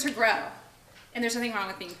always room to grow. And there's nothing wrong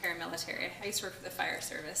with being paramilitary. I used to work for the fire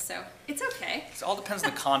service, so it's okay. It all depends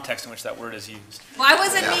on the context in which that word is used. Well, I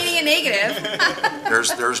wasn't meaning a negative.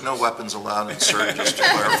 There's no weapons allowed in CERT, just to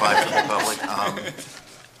clarify for the public.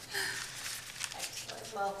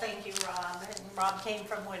 Excellent. Well, thank you, Rob. And Rob came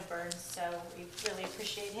from Woodburn, so we really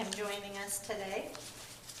appreciate him joining us today.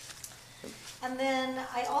 And then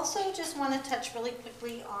I also just want to touch really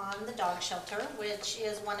quickly on the dog shelter, which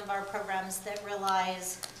is one of our programs that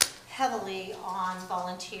relies heavily on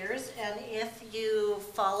volunteers. And if you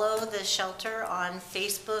follow the shelter on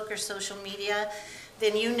Facebook or social media,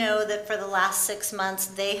 then you know that for the last 6 months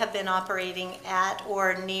they have been operating at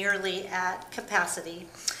or nearly at capacity.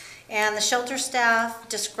 And the shelter staff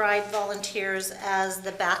describe volunteers as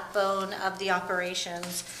the backbone of the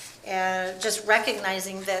operations, and just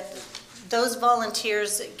recognizing that those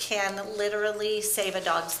volunteers can literally save a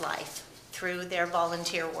dog's life through their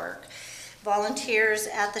volunteer work. Volunteers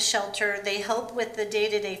at the shelter, they help with the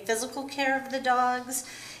day-to-day physical care of the dogs,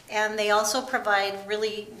 and they also provide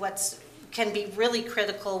really can be really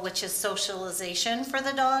critical, which is socialization for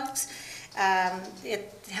the dogs.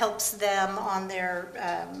 It helps them on their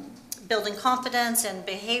building confidence and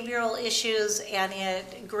behavioral issues, and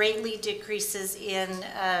it greatly decreases in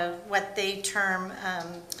what they term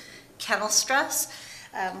kennel stress,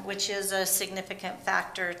 which is a significant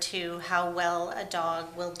factor to how well a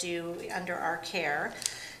dog will do under our care.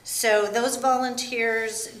 So those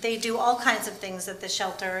volunteers, they do all kinds of things at the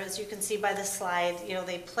shelter. As you can see by the slide, you know,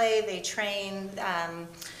 they play, they train,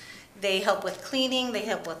 they help with cleaning, they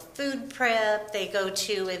help with food prep, they go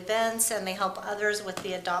to events, and they help others with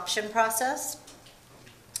the adoption process.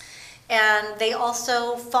 And they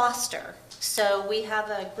also foster. So we have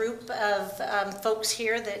a group of folks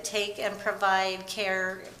here that take and provide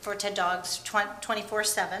care to dogs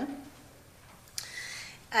 24/7.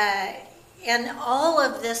 And all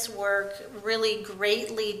of this work really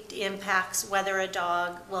greatly impacts whether a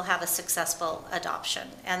dog will have a successful adoption.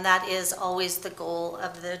 And that is always the goal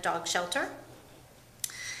of the dog shelter.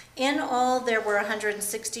 In all, there were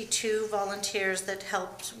 162 volunteers that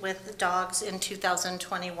helped with the dogs in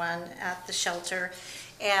 2021 at the shelter.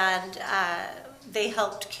 And they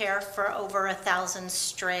helped care for over 1,000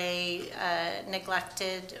 stray,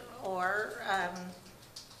 neglected, or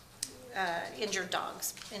injured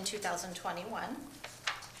dogs in 2021.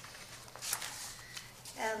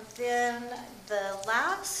 And then the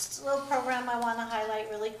last little program I want to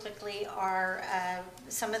highlight really quickly are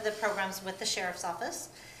some of the programs with the Sheriff's Office.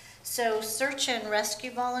 So search and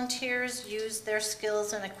rescue volunteers use their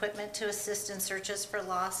skills and equipment to assist in searches for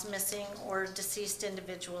lost, missing, or deceased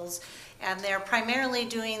individuals. And they're primarily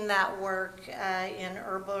doing that work in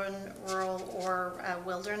urban, rural, or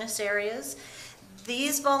wilderness areas.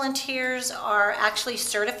 These volunteers are actually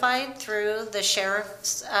certified through the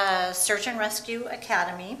Sheriff's Search and Rescue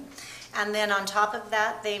Academy. And then on top of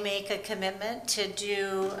that, they make a commitment to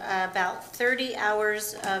do about 30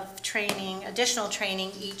 hours of training, additional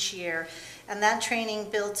training each year. And that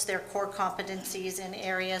training builds their core competencies in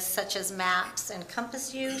areas such as maps and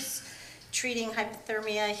compass use, treating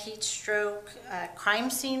hypothermia, heat stroke, crime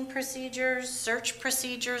scene procedures, search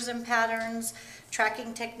procedures and patterns,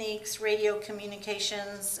 tracking techniques, radio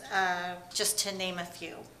communications, just to name a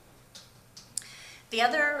few. The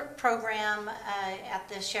other program at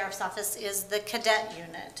the Sheriff's Office is the Cadet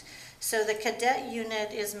Unit. So the Cadet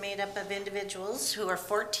Unit is made up of individuals who are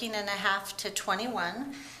 14 and a half to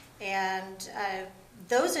 21. And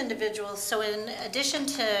those individuals, so in addition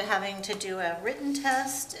to having to do a written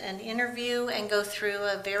test, an interview, and go through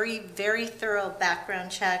a very, very thorough background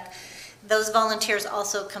check, those volunteers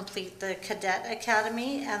also complete the Cadet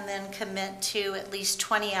Academy and then commit to at least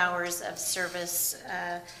 20 hours of service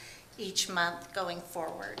each month going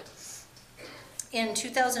forward. In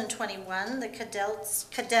 2021, the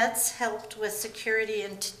cadets helped with security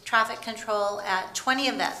and traffic control at 20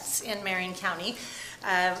 events in Marion County.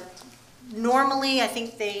 Normally, I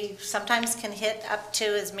think they sometimes can hit up to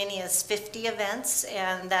as many as 50 events,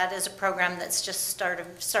 and that is a program that's just sort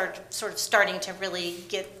of starting to really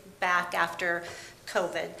get back after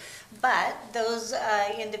COVID. But those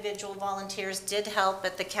individual volunteers did help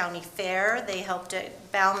at the county fair. They helped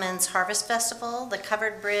at Bauman's Harvest Festival, the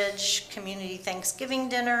Covered Bridge Community Thanksgiving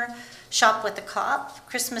Dinner, Shop with the Cop,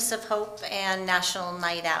 Christmas of Hope, and National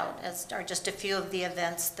Night Out, as are just a few of the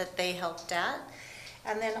events that they helped at.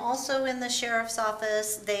 And then also in the Sheriff's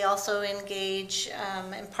Office, they also engage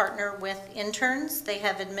and partner with interns. They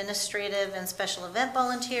have administrative and special event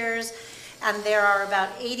volunteers, and there are about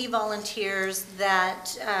 80 volunteers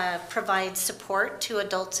that provide support to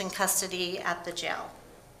adults in custody at the jail.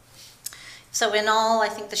 So in all, I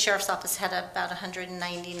think the Sheriff's Office had about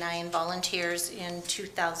 199 volunteers in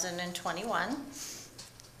 2021.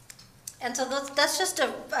 And so that's just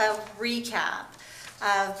a recap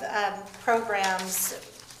of programs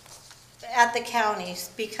at the counties,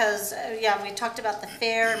 because yeah, we talked about the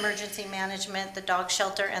fair, emergency management, the dog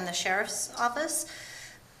shelter, and the Sheriff's Office.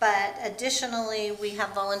 But additionally, we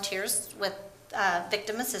have volunteers with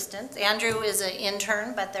victim assistance. Andrew is an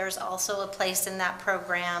intern, but there's also a place in that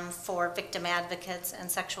program for victim advocates and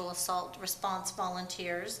sexual assault response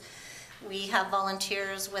volunteers. We have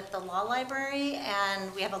volunteers with the law library,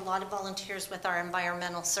 and we have a lot of volunteers with our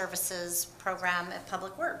environmental services program at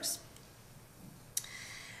Public Works.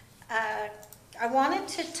 I wanted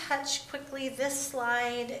to touch quickly this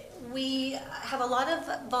slide. We have a lot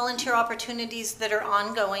of volunteer opportunities that are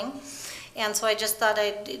ongoing, and so I just thought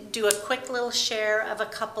I'd do a quick little share of a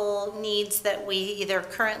couple needs that we either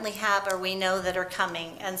currently have or we know that are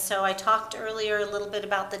coming. And so I talked earlier a little bit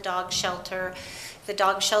about the dog shelter. The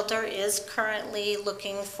dog shelter is currently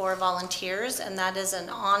looking for volunteers, and that is an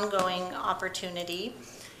ongoing opportunity.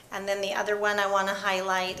 And then the other one I want to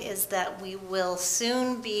highlight is that we will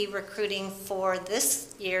soon be recruiting for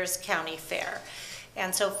this year's county fair.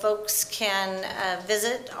 And so folks can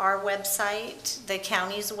visit our website, the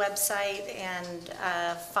county's website, and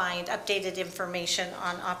find updated information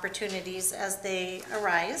on opportunities as they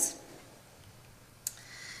arise.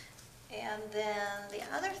 And then the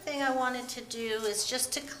other thing I wanted to do is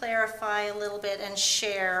just to clarify a little bit and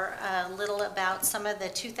share a little about some of the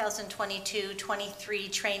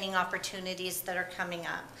 2022-23 training opportunities that are coming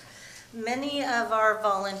up. Many of our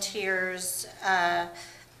volunteers,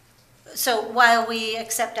 so while we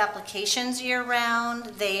accept applications year-round,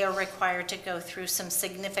 they are required to go through some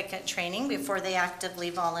significant training before they actively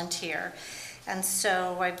volunteer. And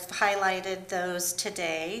so I've highlighted those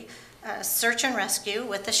today. Search and rescue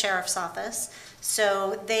with the sheriff's office.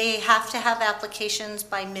 So they have to have applications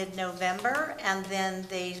by mid-November, and then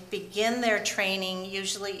they begin their training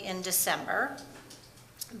usually in December.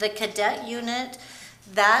 The cadet unit,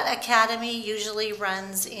 that academy usually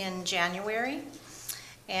runs in January,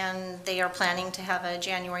 and they are planning to have a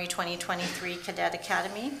January 2023 cadet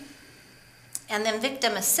academy. And then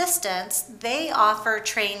victim assistance, they offer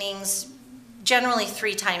trainings generally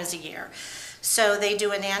 3 times a year. So they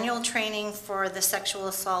do an annual training for the sexual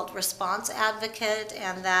assault response advocate,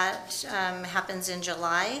 and that happens in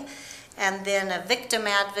July. And then a victim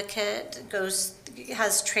advocate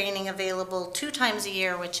has training available 2 times a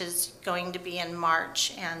year, which is going to be in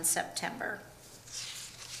March and September.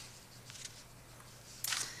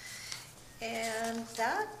 And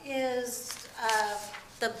that is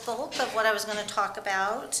the bulk of what I was going to talk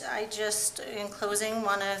about. I just, in closing,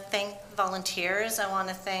 want to thank volunteers. I want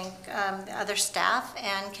to thank other staff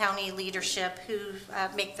and county leadership who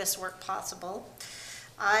make this work possible.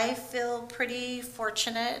 I feel pretty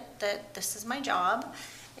fortunate that this is my job,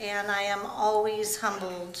 and I am always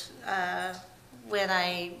humbled when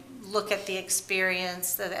I look at the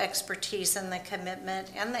experience, the expertise, and the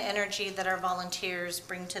commitment, and the energy that our volunteers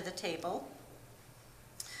bring to the table.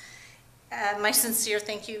 My sincere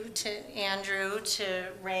thank you to Andrew, to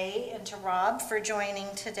Ray, and to Rob for joining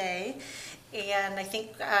today. And I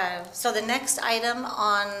think, so the next item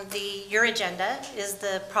on your agenda is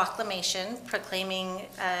the proclamation proclaiming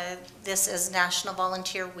this as National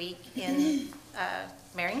Volunteer Week in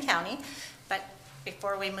Marion County. But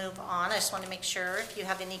before we move on, I just want to make sure if you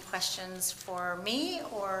have any questions for me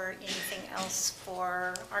or anything else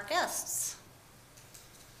for our guests.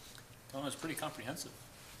 Oh, it's pretty comprehensive.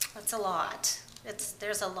 That's a lot.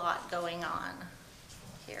 There's a lot going on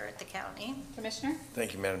here at the county. Commissioner?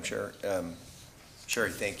 Thank you, Madam Chair.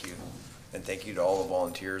 Sherry, thank you. And thank you to all the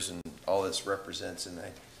volunteers and all this represents. And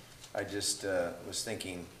I just was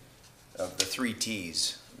thinking of the 3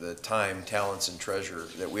 T's, the time, talents, and treasure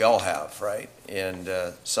that we all have, right? And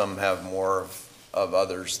some have more of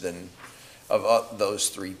others than of those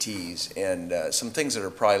 3 T's. And some things that are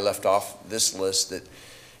probably left off this list that,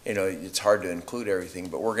 you know, it's hard to include everything,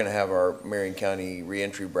 but we're going to have our Marion County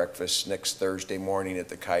reentry breakfast next Thursday morning at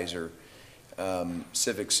the Kaiser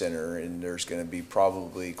Civic Center, and there's going to be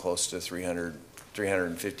probably close to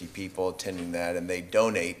 350 people attending that, and they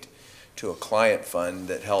donate to a client fund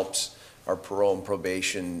that helps our parole and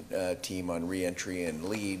probation team on reentry and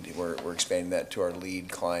lead. We're expanding that to our lead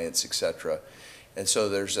clients, et cetera. And so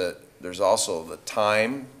there's also the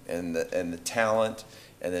time and the talent,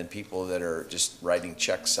 and then people that are just writing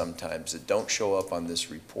checks sometimes that don't show up on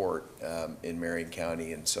this report in Marion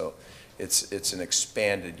County. And so it's an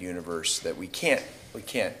expanded universe that we can't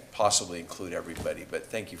possibly include everybody, but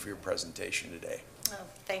thank you for your presentation today. Oh,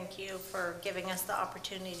 thank you for giving us the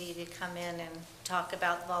opportunity to come in and talk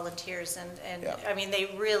about volunteers. And yeah. I mean, they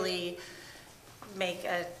really make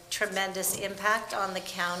a tremendous impact on the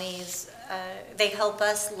counties. They help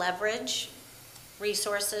us leverage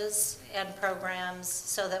resources and programs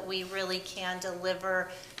so that we really can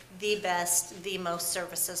deliver the best, the most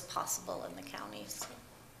services possible in the counties.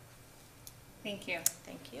 Thank you.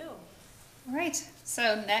 Thank you. All right,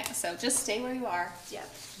 so just stay where you are. Yeah.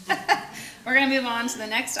 We're going to move on to the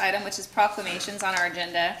next item, which is proclamations on our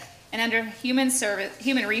agenda. And under human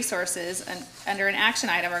resources, and under an action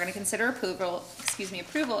item, we're going to consider approval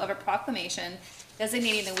of a proclamation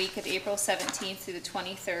designating the week of April 17th through the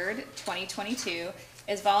 23rd, 2022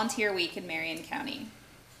 as Volunteer Week in Marion County.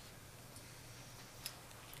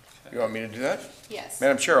 You want me to do that? Yes.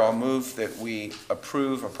 Madam Chair, I'll move that we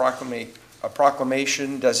approve a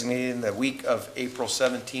proclamation designating the week of April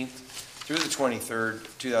 17th through the 23rd,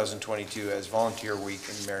 2022 as Volunteer Week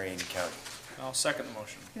in Marion County. I'll second the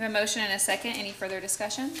motion. We have a motion and a second. Any further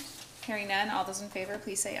discussion? Hearing none, all those in favor,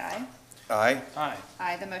 please say aye. Aye. Aye.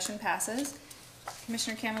 Aye, the motion passes.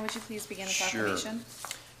 Commissioner Cameron, would you please begin the proclamation?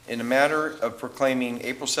 Sure. In the matter of proclaiming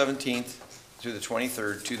April 17th through the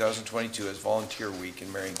 23rd, 2022 as Volunteer Week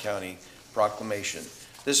in Marion County, proclamation.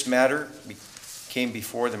 This matter came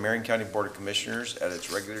before the Marion County Board of Commissioners at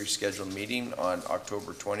its regularly scheduled meeting on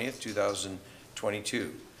October 20th,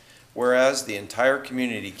 2022. Whereas the entire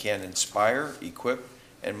community can inspire, equip,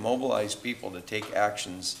 and mobilize people to take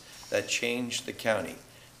actions that change the county.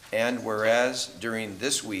 And whereas during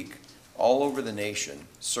this week, all over the nation,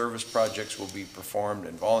 service projects will be performed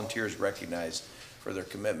and volunteers recognized for their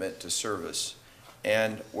commitment to service.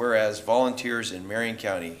 And whereas volunteers in Marion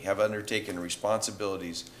County have undertaken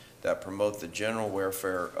responsibilities that promote the general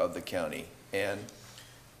welfare of the county. And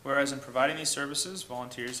Whereas in providing these services,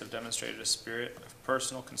 volunteers have demonstrated a spirit of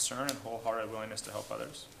personal concern and wholehearted willingness to help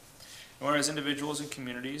others. And whereas individuals and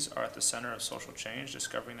communities are at the center of social change,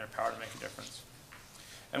 discovering their power to make a difference.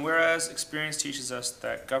 And whereas experience teaches us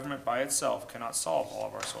that government by itself cannot solve all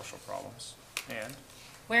of our social problems. And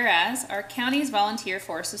whereas our county's volunteer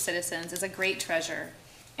force of citizens is a great treasure.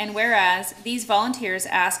 And whereas these volunteers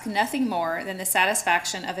ask nothing more than the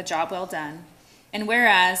satisfaction of a job well done. And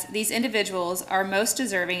whereas these individuals are most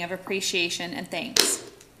deserving of appreciation and thanks.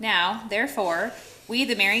 Now, therefore, we,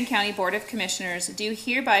 the Marion County Board of Commissioners, do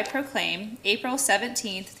hereby proclaim April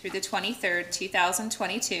 17th through the 23rd,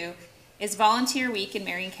 2022 is Volunteer Week in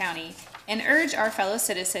Marion County, and urge our fellow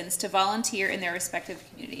citizens to volunteer in their respective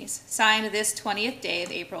communities. Signed this 20th day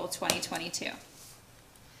of April 2022.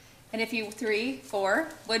 And if you 4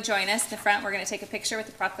 would join us in the front, we're going to take a picture with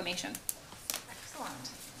the proclamation. Excellent.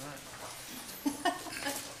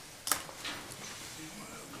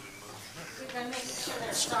 We're going to make sure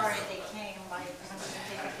they're sorry they came by coming to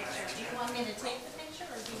take a picture. Do you want me to take the picture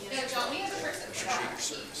or do you? No, John, we have a person for that.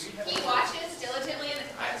 He watches diligently and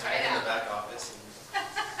comes right out. In the back office.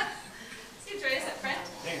 So join us up front.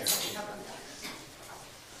 Just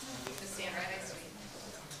stand right next to me.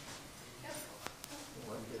 Yep.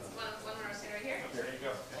 One more, stand right here. there you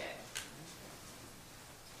go. Okay.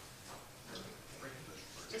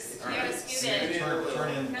 Just, you gotta scoot in. turn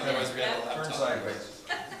in, Come in. Yep. turn sideways.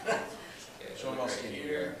 Show them how skinny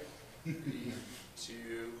you are. 3, 2,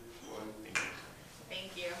 1, thank you.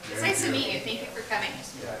 Thank you. It's nice to meet you. Thank you for coming.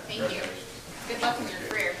 Thank you. Good luck in your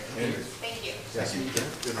career. Thank you.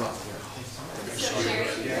 Good luck. So, Sherry?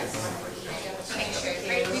 Thanks, Sherry.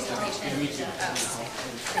 Great presentation.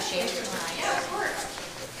 Appreciate your time. Yeah, of course.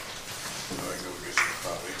 I go get some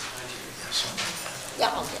coffee.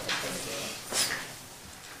 Yeah, I'll get it. Thank you.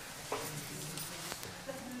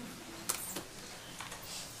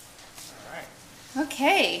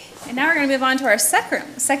 Okay, and now we're going to move on to our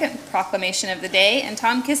second proclamation of the day, and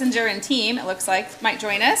Tom Kissinger and team, it looks like, might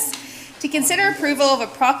join us to consider approval of a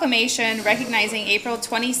proclamation recognizing April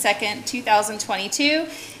 22nd, 2022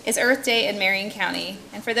 is Earth Day in Marion County.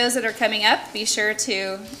 And for those that are coming up, be sure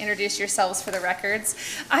to introduce yourselves for the records.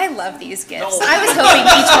 I love these gifts. I was hoping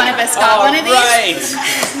each one of us got one of these. Right.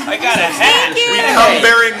 I got a hat. Thank you. We come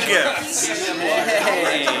bearing gifts.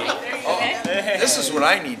 Okay. This is what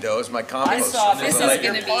I need though, is my compost. This is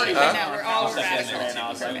going to be, I know, we're all radical.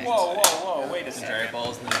 Perfect. Whoa, wait a second. Dry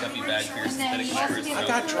balls and then guppy bag for your synthetic fibers.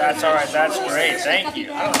 That's all right, that's great, thank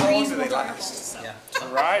you. How long do they last? Yeah.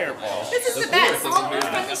 Dryer balls. This is the best. Guppy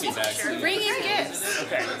bags. Bring in gifts.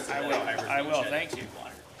 Okay, I will, thank you.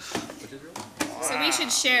 So we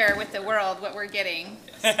should share with the world what we're getting.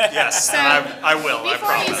 Yes, So, I will, I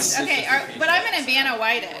Before you, promise. okay, but I'm gonna Vanna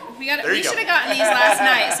White it. We There you go. should have gotten these last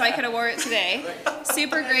night, so I could have wore it today.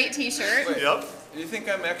 Super great T-shirt. Yep. Do you think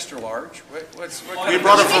I'm extra large? What We kind of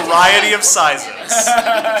brought a business? variety of sizes. Choose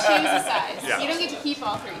a size. Yeah. You don't get to keep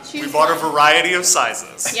all three. Choose We bought a one. variety of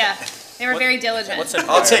sizes. Yeah, they were very diligent. What's a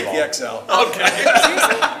I'll take dryer the XL.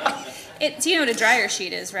 Do you know what a dryer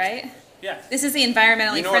sheet is, right? Yeah. This is the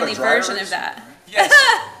environmentally You know what a friendly dryer version is? of that. Yes.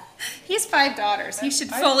 He has 5 daughters. He should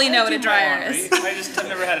fully know what a dryer is. I just have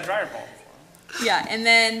never had a dryer ball. Yeah, and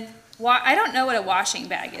then I don't know what a washing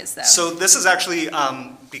bag is though. So this is actually,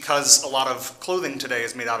 because a lot of clothing today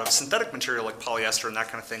is made out of synthetic material like polyester and that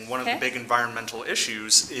kind of thing, one of the Okay. big environmental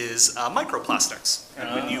issues is microplastics.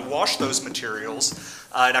 And when you wash those materials,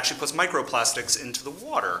 it actually puts microplastics into the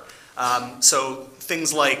water. So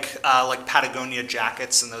things like Patagonia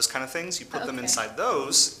jackets and those kind of things, you put them Okay. inside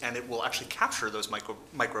those and it will actually capture those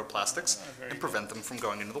microplastics very and prevent them from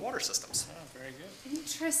going into the water systems. Oh, very good.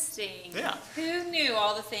 Interesting. Yeah. Who knew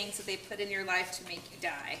all the things that they put in your life to make you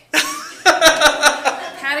die?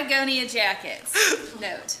 Patagonia jackets.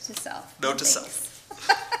 Note to self. Note to Thanks. self.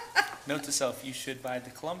 Note to self, you should buy the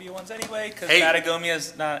Columbia ones anyway, because Hey. Patagonia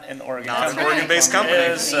is not an Oregon Not an company. Oregon-based Columbia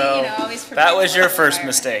company. is, See, so always that was your promote first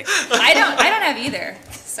environment. mistake. I don't have either.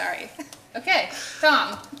 Sorry. Okay,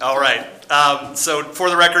 Tom. All right. So for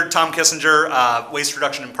the record, Tom Kissinger, Waste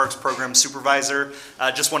Reduction and Parks Program Supervisor.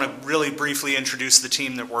 Just want to really briefly introduce the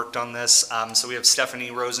team that worked on this. So we have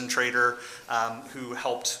Stephanie Rosentrader, who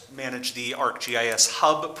helped manage the ArcGIS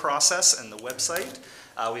Hub process and the website.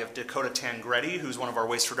 We have Dakota Tangretti, who's one of our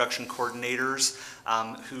waste reduction coordinators,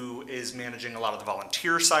 who is managing a lot of the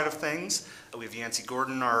volunteer side of things. We have Yancey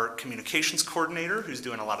Gordon, our communications coordinator, who's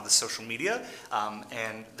doing a lot of the social media.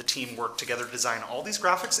 And the team worked together to design all these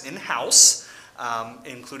graphics in-house,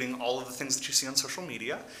 including all of the things that you see on social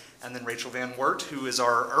media. And then Rachel Van Wert, who is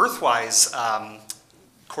our Earthwise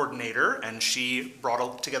coordinator, and she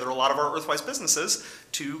brought together a lot of our Earthwise businesses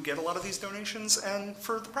to get a lot of these donations and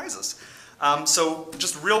for the prizes. So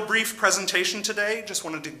just a real brief presentation today. Just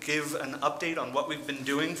wanted to give an update on what we've been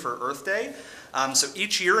doing for Earth Day. So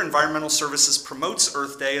each year, Environmental Services promotes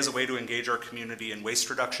Earth Day as a way to engage our community in waste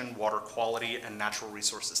reduction, water quality, and natural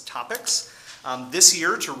resources topics. This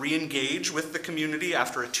year, to re-engage with the community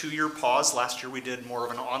after a 2-year pause, last year we did more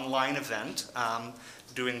of an online event,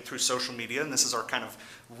 doing through social media, and this is our kind of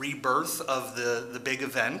rebirth of the big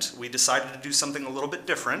event. We decided to do something a little bit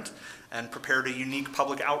different and prepared a unique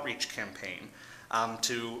public outreach campaign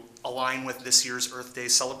to align with this year's Earth Day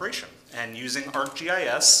celebration. And using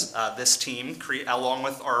ArcGIS, this team, along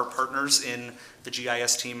with our partners in the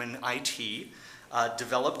GIS team and IT,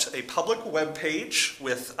 developed a public web page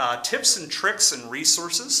with tips and tricks and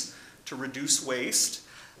resources to reduce waste.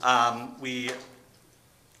 We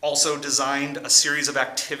also designed a series of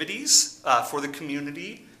activities for the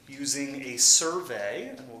community using a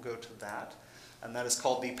survey, and we'll go to that. And that is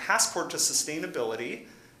called the Passport to Sustainability.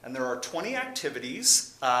 And there are 20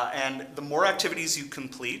 activities, and the more activities you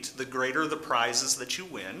complete, the greater the prizes that you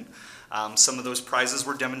win. Some of those prizes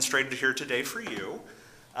were demonstrated here today for you.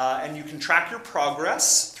 And you can track your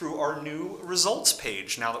progress through our new results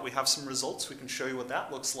page. Now that we have some results, we can show you what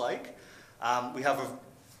that looks like. We have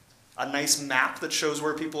a nice map that shows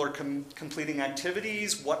where people are completing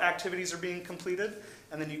activities, what activities are being completed,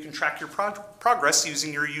 and then you can track your progress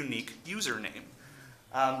using your unique username.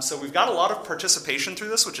 So we've got a lot of participation through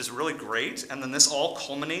this, which is really great, and then this all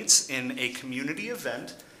culminates in a community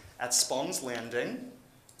event at Spong's Landing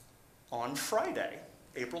on Friday,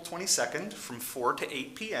 April 22nd from 4 to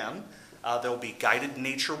 8 p.m. There'll be guided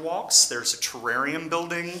nature walks, there's a terrarium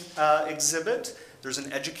building exhibit, there's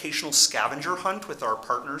an educational scavenger hunt with our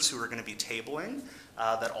partners who are going to be tabling.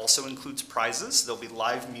 That also includes prizes. There'll be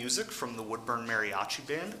live music from the Woodburn Mariachi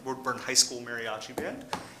Band, Woodburn High School Mariachi Band,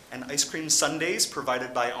 and ice cream sundaes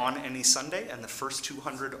provided by On Any Sunday, and the first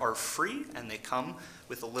 200 are free, and they come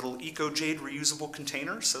with a little Eco-Jade reusable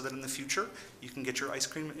container so that in the future you can get your ice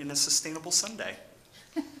cream in a sustainable sundae.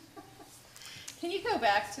 Can you go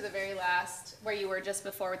back to the very last, where you were just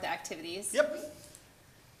before with the activities? Yep.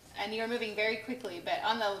 And you were moving very quickly, but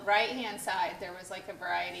on the right-hand side, there was like a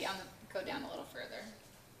variety, go down a little further.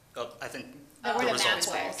 Oh, I think Where the map results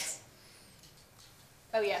page. was.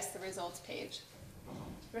 Oh yes, the results page.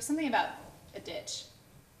 There was something about a ditch.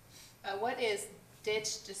 What is ditch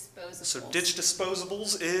disposables? So ditch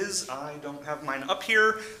disposables is, I don't have mine up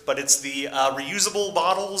here, but it's the reusable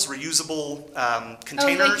bottles, reusable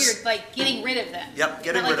containers. Oh, like you're like getting rid of them. Yep,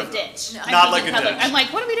 getting Not rid like of a them. ditch. No. I'm Not thinking like a public. ditch. I'm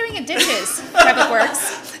like, what are we doing at ditches? Public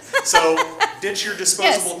Works. So ditch your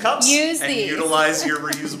disposable Yes, cups use and these. utilize your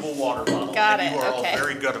reusable water bottle. Got and it, you are okay. all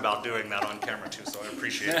very good about doing that on camera too, so I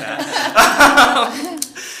appreciate that.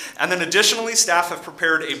 And then additionally, staff have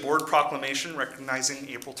prepared a board proclamation recognizing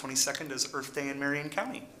April 22nd as Earth Day in Marion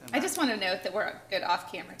County. And I just want to note that we're good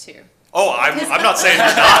off camera too. Oh, I'm not saying you're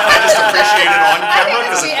not. I just appreciate it on camera. I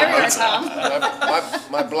think it's everywhere,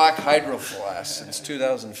 Tom. My black hydro flask since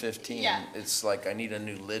 2015, Yeah. it's like I need a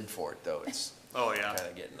new lid for it though. It's Oh, yeah. kind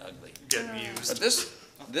of getting ugly. Getting But used.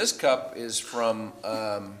 this cup is from,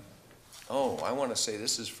 I want to say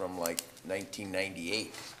this is from like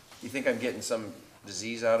 1998. You think I'm getting some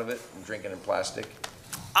disease out of it and drinking in plastic?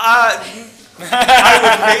 I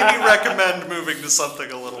would maybe recommend moving to something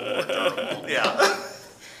a little more durable. Yeah.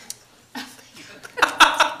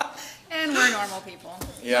 And we're normal people.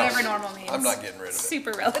 Yeah. Whatever normal means. I'm not getting rid of it.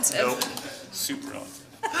 Super relative. Nope. Super relative.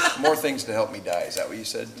 More things to help me die, is that what you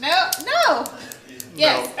said? No.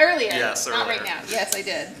 Yes, No. earlier. Yes, Not right earlier. now. Yes, I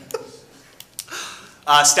did.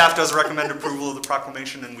 Staff does recommend approval of the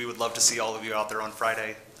proclamation, and we would love to see all of you out there on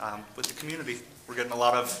Friday with the community. We're getting a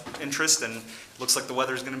lot of interest, and it looks like the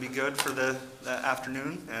weather's going to be good for the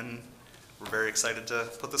afternoon, and we're very excited to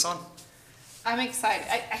put this on. I'm excited.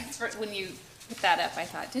 When you put that up, I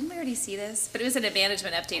thought, didn't we already see this? But it was an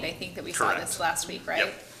management update, I think, that we saw Correct. this last week, right?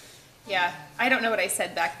 Yep. Yeah. I don't know what I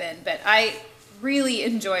said back then, but I really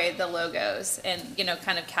enjoyed the logos and,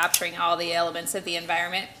 kind of capturing all the elements of the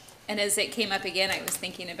environment. And as it came up again, I was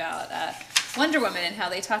thinking about Wonder Woman and how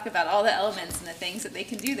they talk about all the elements and the things that they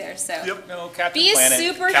can do there. So No, Captain Be a Planet.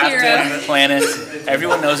 superhero. Captain Planet.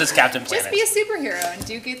 Everyone knows it's Captain Planet. just be a superhero and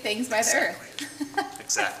do good things by the earth.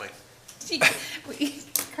 Exactly.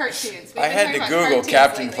 Cartoons. We've I been had talking to about Google cartoons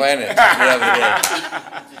Captain lately. Planet the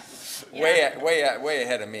other day. Way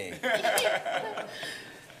ahead of me.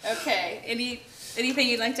 Okay. Anything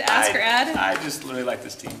you'd like to ask or add? I just really like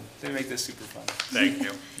this team. They make this super fun. Thank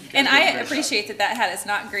you. And guys did a I great appreciate that hat is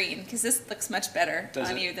not green, because this looks much better Does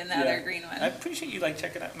on it? you than the Yeah. other green I one. appreciate you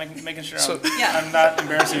checking out, making sure So- Yeah. I'm not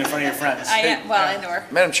embarrassing in front of your friends. I am, well, indoor.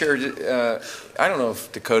 Madam Chair, I don't know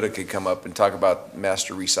if Dakota could come up and talk about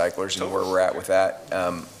master recyclers and where we're at with that.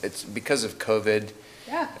 It's because of COVID,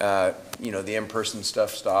 Yeah. the in-person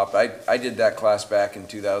stuff stopped. I did that class back in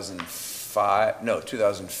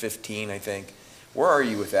 2015, I think. Where are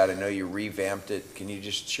you with that? I know you revamped it. Can you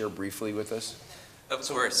just share briefly with us? Of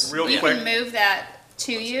course. Real We quick, can move that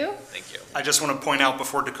to you. Thank you. I just want to point out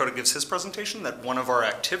before Dakota gives his presentation that one of our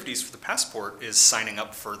activities for the passport is signing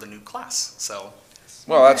up for the new class. So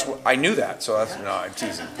Well, I knew that, so no, I'm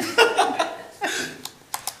teasing.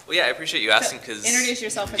 Well, yeah, I appreciate you asking because. Introduce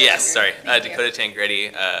yourself for the Yes, sorry. record. Thank you. Dakota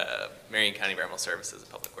Tangretti, Marion County Environmental Services and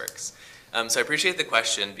Public Works. So I appreciate the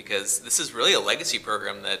question because this is really a legacy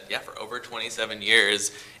program that, for over 27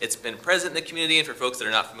 years, it's been present in the community. And for folks that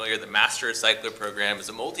are not familiar, the Master Recycler program is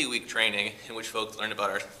a multi-week training in which folks learn about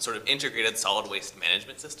our sort of integrated solid waste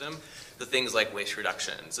management system. The things like waste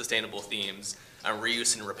reduction, sustainable themes,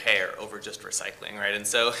 reuse and repair over just recycling, right? And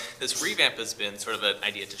so this revamp has been sort of an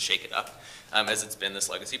idea to shake it up as it's been this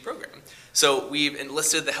legacy program. So we've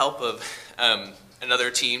enlisted the help of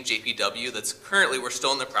another team, JPW, that's currently, we're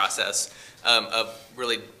still in the process of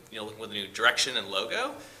really, looking with a new direction and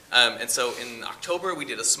logo. And so in October, we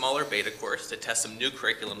did a smaller beta course to test some new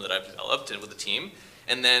curriculum that I've developed and with the team.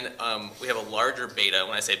 And then we have a larger beta.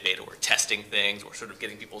 When I say beta, we're testing things. We're sort of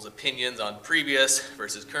getting people's opinions on previous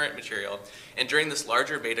versus current material. And during this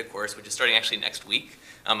larger beta course, which is starting actually next week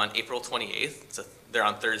on April 28th, so they're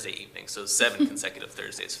on Thursday evening, so 7 consecutive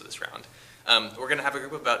Thursdays for this round. We're going to have a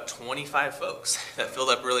group of about 25 folks that filled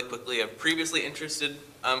up really quickly of previously interested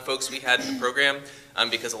folks we had in the program,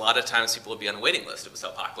 because a lot of times people would be on a waiting list. It was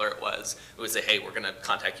how popular it was. We would say, hey, we're going to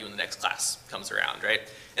contact you when the next class comes around, right?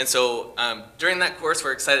 And so during that course,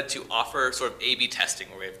 we're excited to offer sort of A/B testing,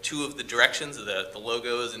 where we have 2 of the directions, the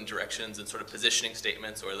logos and directions and sort of positioning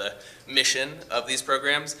statements or the mission of these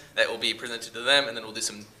programs that will be presented to them, and then we'll do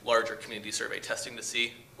some larger community survey testing to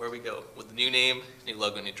see where we go with the new name, new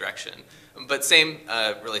logo, new direction. But same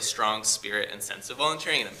really strong spirit and sense of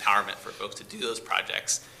volunteering and empowerment for folks to do those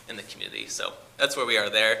projects in the community. So that's where we are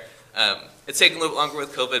there. It's taken a little bit longer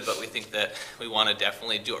with COVID, but we think that we want to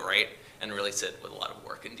definitely do it right and really sit with a lot of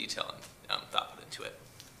work and detail and thought put into it.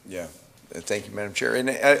 Yeah, thank you, Madam Chair. And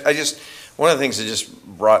I just, one of the things that just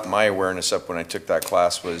brought my awareness up when I took that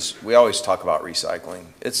class was, we always talk about recycling.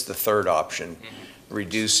 It's the third option.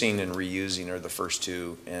 Reducing and reusing are the first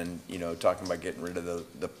 2, and, talking about getting rid of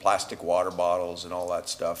the plastic water bottles and all that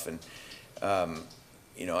stuff. And,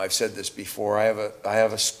 I've said this before, I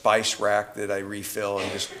have a spice rack that I refill and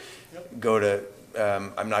just go to,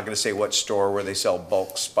 I'm not gonna say what store where they sell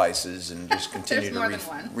bulk spices, and just continue There's more to than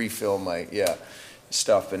one. refill my,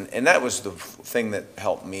 stuff. And that was the thing that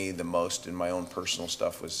helped me the most in my own personal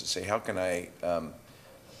stuff, was to say, how can I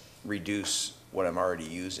reduce what I'm already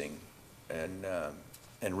using and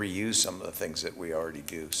reuse some of the things that we already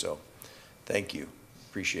do. So thank you,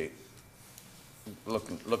 appreciate.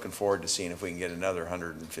 Looking forward to seeing if we can get another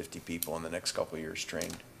 150 people in the next couple of years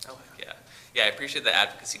trained. Oh, yeah. Yeah, I appreciate the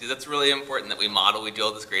advocacy because that's really important that we model. We do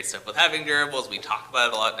all this great stuff with having durables. We talk about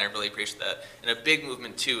it a lot, and I really appreciate that. And a big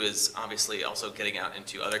movement, too, is obviously also getting out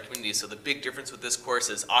into other communities. So the big difference with this course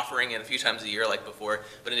is offering it a few times a year like before,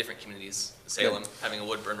 but in different communities. Salem, having a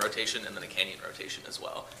wood-burn rotation, and then a canyon rotation as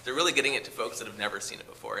well. They're really getting it to folks that have never seen it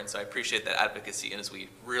before, and so I appreciate that advocacy, and as we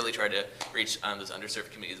really try to reach those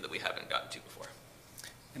underserved communities that we haven't gotten to before.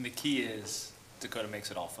 And the key is Dakota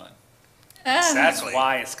makes it all fun. Ah. That's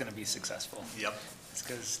why it's going to be successful. Yep. It's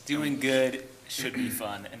because doing good should be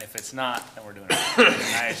fun, and if it's not, then we're doing it wrong.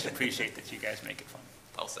 And I just appreciate that you guys make it fun.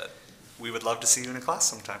 Well said. we would love to see you in a class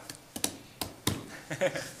sometime.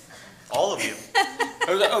 All of you.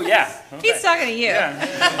 Oh, yeah. Okay. He's talking to you.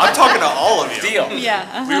 Yeah. I'm talking to all of you. Deal.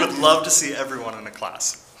 Yeah. We would love to see everyone in a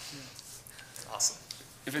class. Awesome.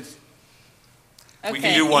 If it's, We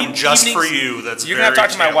can do one just for you that's you're very gonna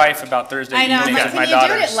have to talk to my tailored. wife about Thursday I know, I'm evening like, with can my you do it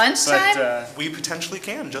daughters. at lunchtime? But, We potentially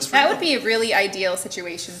can, just for That you. would be a really ideal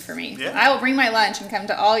situation for me. Yeah. I will bring my lunch and come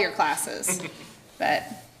to all your classes. but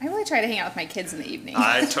I really try to hang out with my kids in the evening.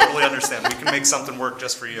 I totally understand. We can make something work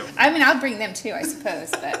just for you. I mean, I'll bring them too, I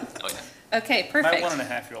suppose, but, Oh, yeah. okay, My perfect.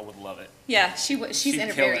 1.5-year-old would love it. Yeah, she's She'd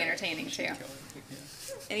kill very it. entertaining too. She'd kill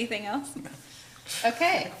it. Anything else?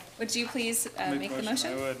 Okay, would you please make the I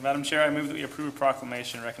motion? would. Madam Chair, I move that we approve a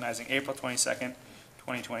proclamation recognizing April 22nd,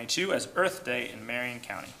 2022 as Earth Day in Marion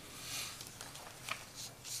County.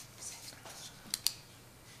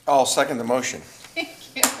 I'll second the motion.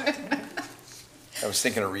 Thank you. I was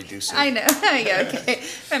thinking of reducing. I know, yeah, okay.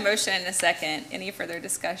 A motion and a second. Any further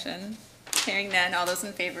discussion? Hearing none, all those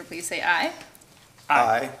in favor, please say aye.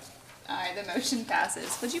 Aye. Aye, the motion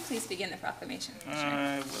passes. Would you please begin the proclamation?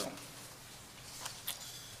 I will.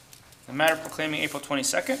 The matter proclaiming April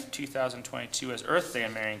 22nd, 2022 as Earth Day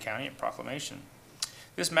in Marion County, a proclamation.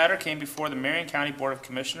 This matter came before the Marion County Board of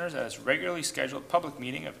Commissioners at its regularly scheduled public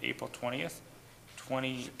meeting of April 20th,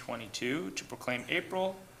 2022 to proclaim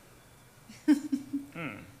April,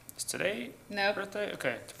 is today Nope. Earth Day?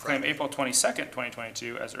 Okay, to proclaim April 22nd,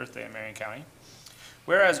 2022 as Earth Day in Marion County.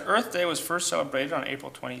 Whereas Earth Day was first celebrated on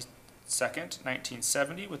April 22nd,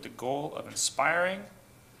 1970 with the goal of inspiring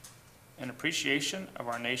an appreciation of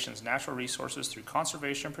our nation's natural resources through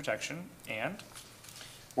conservation and protection, and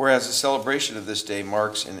Whereas the celebration of this day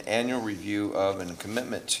marks an annual review of and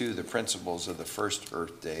commitment to the principles of the first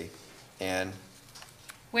Earth Day, and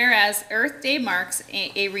Whereas Earth Day marks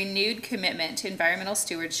a renewed commitment to environmental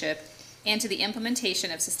stewardship and to the implementation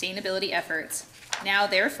of sustainability efforts, now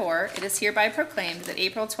therefore it is hereby proclaimed that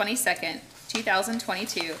April 22nd,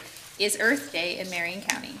 2022 is Earth Day in Marion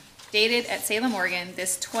County, dated at Salem, Oregon,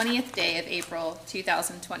 this 20th day of April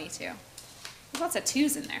 2022. There's lots of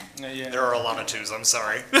twos in there. There are a lot of twos, I'm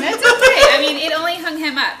sorry. That's okay. I mean, it only hung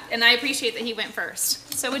him up, and I appreciate that he went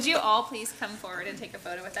first. So would you all please come forward and take a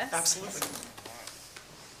photo with us? Absolutely.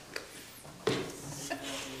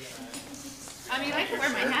 I mean, I can wear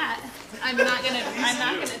my hat. I'm not gonna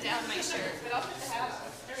down my shirt, but I'll put the hat on.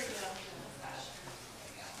 There we go.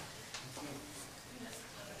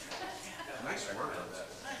 nice work on that.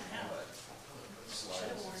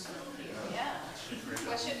 Yeah.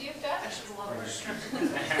 What should you have done?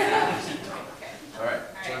 All right,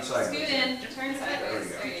 All turn right, sideways. scoot in, turn sideways.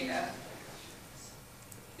 go. There you go.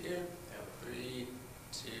 Here, 3,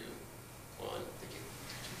 2, 1. Thank you.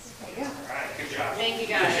 There you go. all right, good job. Thank you,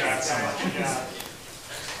 guys. Good job so much. Good job.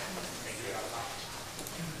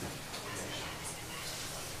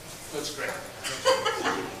 Looks great.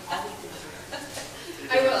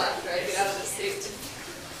 I will after I get out of the suit.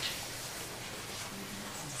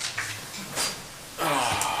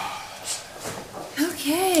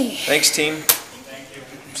 Okay, Thanks, team.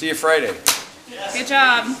 See you Friday. good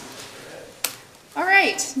job. All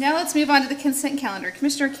right, now let's move on to the consent calendar.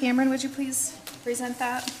 Commissioner Cameron, would you please present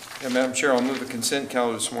that? Yeah, Madam Chair, I'll move the consent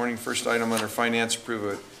calendar this morning. First item under finance, approve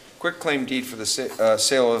a quick claim deed for the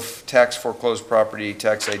sale of tax foreclosed property,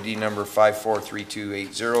 tax ID number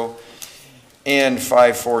 543280 and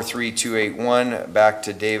 543281, back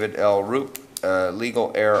to David L. Roop,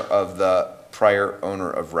 legal heir of the prior owner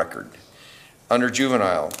of record. Under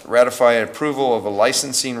juvenile, ratify approval of a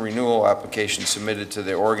licensing renewal application submitted to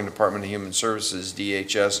the Oregon Department of Human Services,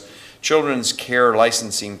 DHS, Children's Care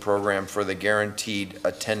Licensing Program for the Guaranteed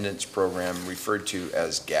Attendance Program, referred to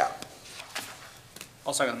as GAP.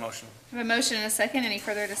 I'll second the motion. I have a motion and a second. Any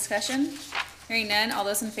further discussion? Hearing none, all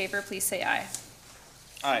those in favor, please say aye.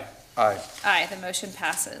 Aye. Aye. Aye, the motion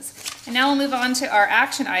passes. And now we'll move on to our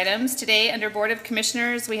action items. Today, under Board of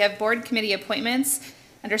Commissioners, we have board committee appointments.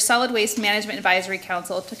 Under Solid Waste Management Advisory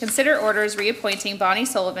Council, to consider orders reappointing Bonnie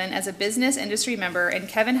Sullivan as a business industry member and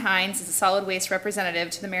Kevin Hines as a solid waste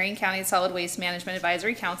representative to the Marion County Solid Waste Management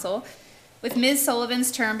Advisory Council, with Ms.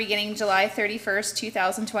 Sullivan's term beginning July 31st,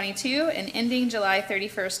 2022 and ending July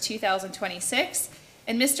 31st, 2026,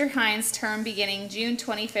 and Mr. Hines' term beginning June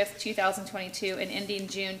 25th, 2022 and ending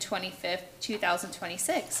June 25th,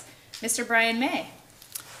 2026. Mr. Brian May.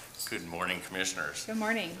 Good morning, Commissioners. Good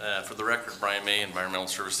morning. For the record, Brian May, Environmental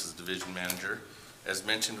Services Division Manager. As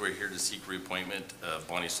mentioned, we're here to seek reappointment of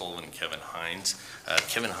Bonnie Sullivan and Kevin Hines.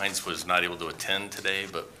 Kevin Hines was not able to attend today,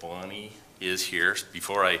 but Bonnie is here.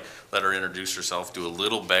 Before I let her introduce herself, do a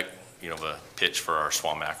little bit, of a pitch for our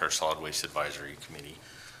SWAMAC, our Solid Waste Advisory Committee,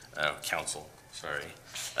 Council, sorry.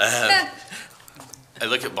 I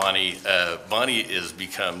look at Bonnie. Bonnie has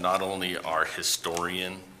become not only our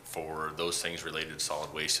historian for those things related to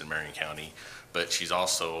solid waste in Marion County, but she's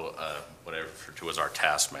also what I refer to as our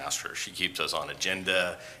taskmaster. She keeps us on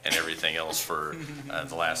agenda and everything else for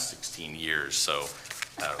the last 16 years. So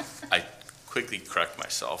I quickly correct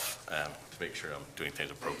myself to make sure I'm doing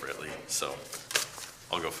things appropriately. So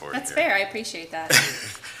I'll go for it That's here. fair, I appreciate that.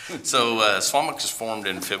 So SWAMC was formed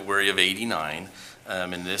in February of '89,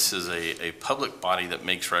 and this is a public body that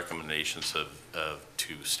makes recommendations to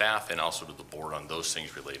staff and also to the board on those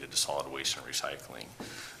things related to solid waste and recycling.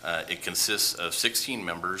 It consists of 16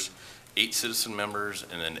 members, 8 citizen members,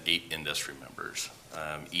 and then 8 industry members.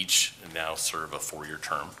 Each now serve a 4-year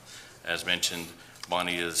term. As mentioned,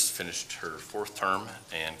 Bonnie has finished her 4th term,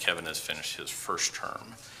 and Kevin has finished his 1st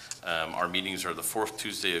term. Our meetings are the 4th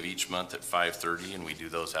Tuesday of each month at 5:30, and we do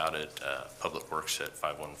those out at Public Works at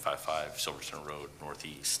 5155 Silverstone Road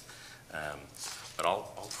Northeast. But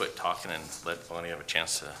I'll quit talking and let Bonnie have a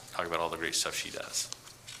chance to talk about all the great stuff she does.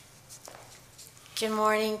 Good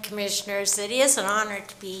morning, Commissioners. It is an honor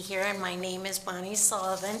to be here, and my name is Bonnie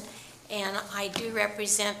Sullivan, and I do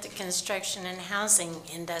represent the construction and housing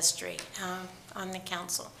industry on the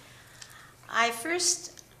council. I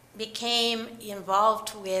first became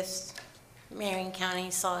involved with Marion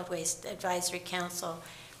County Solid Waste Advisory Council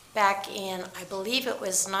back in, I believe it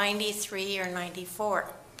was 93 or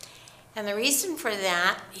 94. And the reason for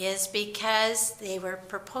that is because they were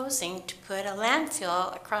proposing to put a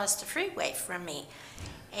landfill across the freeway from me.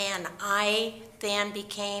 And I then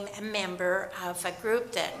became a member of a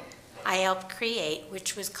group that I helped create,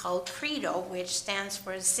 which was called CREDO, which stands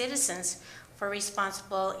for Citizens for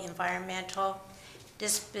Responsible Environmental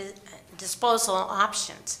Disposal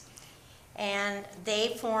Options. And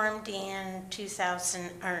they formed in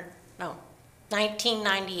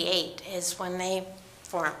 1998 is when they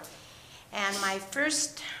formed. And my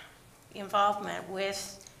first involvement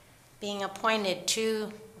with being appointed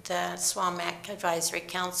to the SWAMC Advisory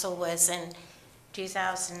Council was in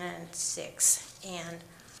 2006. And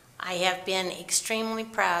I have been extremely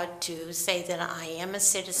proud to say that I am a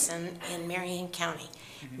citizen in Marion County.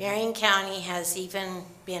 Marion County has even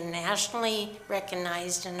been nationally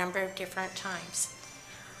recognized a number of different times.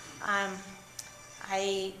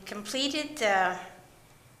 I completed the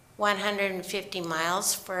 150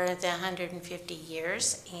 miles for the 150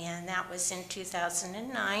 years, and that was in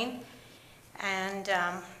 2009. And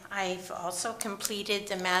I've also completed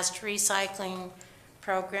the Master Recycling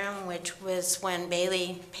Program, which was when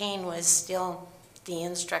Bailey Payne was still the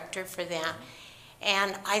instructor for that.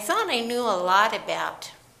 And I thought I knew a lot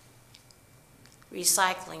about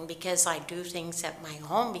recycling because I do things at my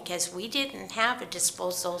home, because we didn't have a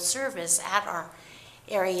disposal service at our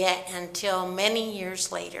area until many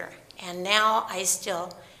years later. And now I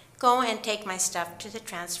still go and take my stuff to the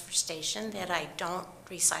transfer station that I don't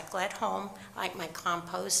recycle at home, like my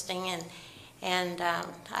composting and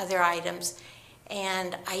other items.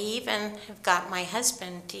 And I even have got my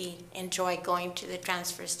husband to enjoy going to the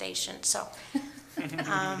transfer station. So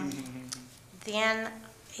then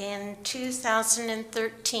in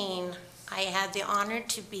 2013, I had the honor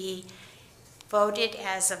to be voted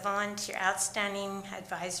as a volunteer outstanding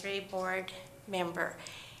advisory board member.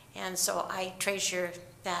 And so I treasure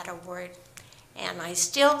that award. And I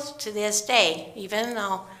still, to this day, even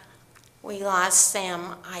though we lost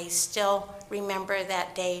Sam, I still remember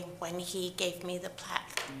that day when he gave me the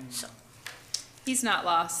plaque. So He's not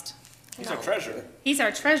lost. He's our treasurer. He's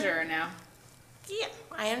our treasurer now. yeah,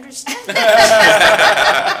 I understand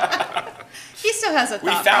that. He still has a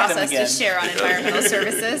We thought found him process to again. share on environmental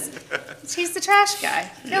services. He's the trash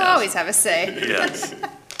guy. He'll always have a say. Yes.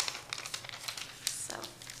 So,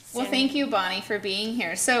 Well, thank you, Bonnie, for being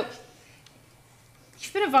here. So,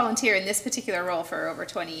 you've been a volunteer in this particular role for over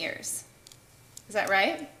 20 years. Is that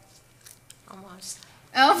right? almost.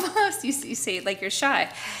 Almost. You say it like you're shy.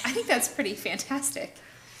 I think that's pretty fantastic.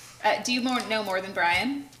 Do you know more than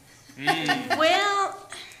Brian? Well,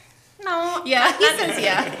 no. Yeah, he says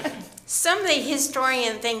yeah. Some of the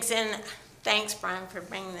historian things, and thanks, Brian, for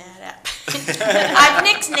bringing that up. I've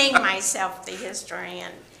nicknamed myself the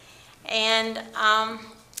historian. And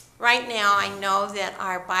right now, I know that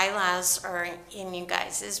our bylaws are in you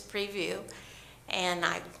guys' preview, and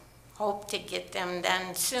I hope to get them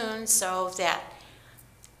done soon so that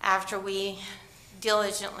after we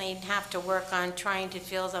diligently have to work on trying to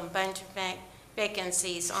fill the bunch of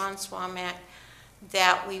vacancies on SWAMC,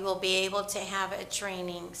 that we will be able to have a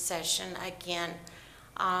training session again.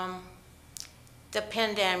 The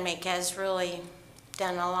pandemic has really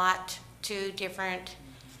done a lot to different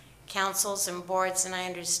councils and boards, and I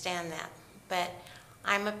understand that. But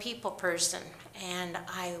I'm a people person, and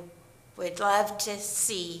I would love to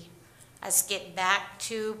see us get back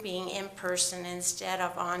to being in person instead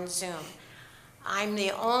of on Zoom. I'm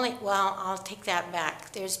the only, well, I'll take that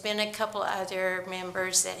back. There's been a couple other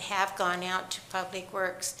members that have gone out to Public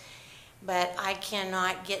Works, but I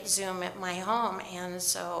cannot get Zoom at my home, and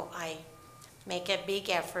so I make a big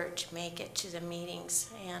effort to make it to the meetings.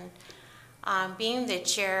 And being the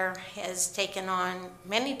chair has taken on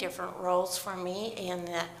many different roles for me in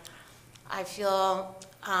that I feel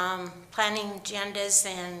planning agendas,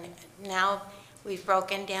 and now we've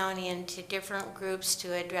broken down into different groups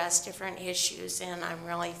to address different issues, and I'm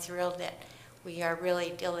really thrilled that we are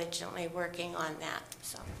really diligently working on that.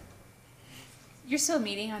 So You're still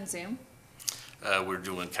meeting on Zoom? We're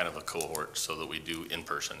doing kind of a cohort so that we do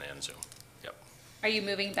in-person and Zoom. Yep. Are you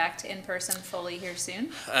moving back to in-person fully here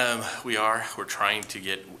soon? We're trying to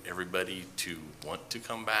get everybody to want to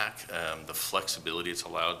come back. The flexibility it's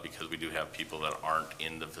allowed, because we do have people that aren't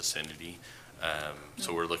in the vicinity.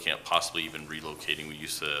 So we're looking at possibly even relocating. We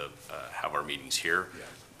used to have our meetings here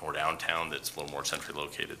or downtown that's a little more centrally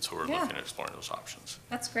located. So we're looking at exploring those options.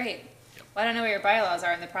 That's great. Well, I don't know what your bylaws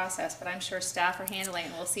are in the process, but I'm sure staff are handling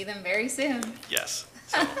it. We'll see them very soon. Yes.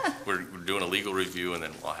 So we're doing a legal review, and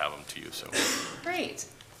then we'll have them to you. So Great.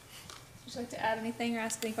 Would you like to add anything or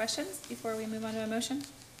ask any questions before we move on to a motion?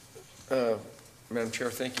 Madam Chair,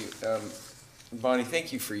 thank you. Bonnie,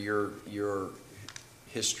 thank you for your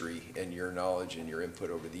history and your knowledge and your input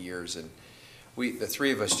over the years. And the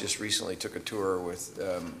three of us just recently took a tour with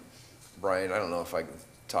Brian. I don't know if I can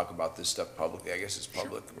talk about this stuff publicly. I guess it's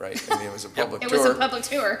public, right? I mean, it was a public tour. It was a public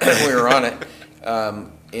tour. We were on it.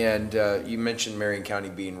 And you mentioned Marion County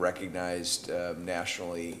being recognized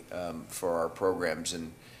nationally for our programs.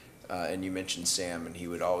 And you mentioned Sam, and he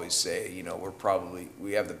would always say, you know,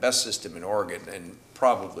 we have the best system in Oregon and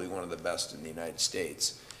probably one of the best in the United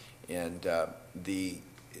States. And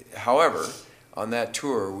however, on that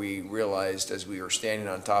tour, we realized as we were standing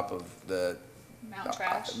on top of the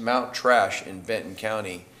Mount Trash in Benton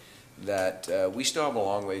County that we still have a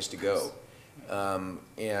long ways to go.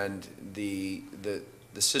 And the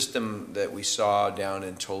system that we saw down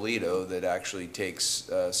in Toledo that actually takes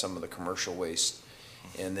some of the commercial waste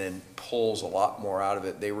and then pulls a lot more out of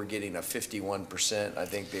it, they were getting a 51%, I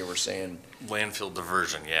think they were saying. landfill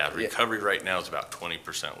diversion, recovery right now is about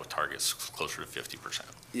 20% with targets closer to 50%.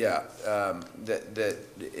 Yeah, that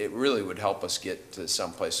it really would help us get to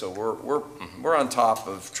someplace. So we're on top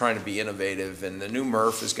of trying to be innovative, and the new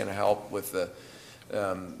MRF is going to help with the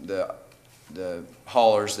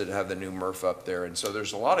haulers that have the new MRF up there. And so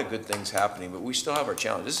there's a lot of good things happening, but we still have our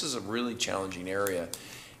challenge. This is a really challenging area,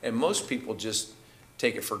 and most people just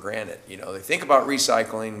take it for granted. You know, they think about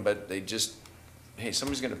recycling, but they just, hey,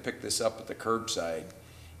 somebody's going to pick this up at the curbside.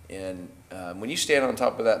 And when you stand on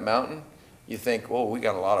top of that mountain, you think, oh, we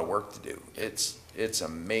got a lot of work to do. It's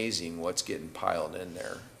amazing what's getting piled in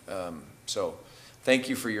there. So thank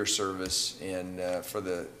you for your service and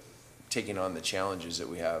for taking on the challenges that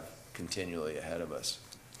we have continually ahead of us.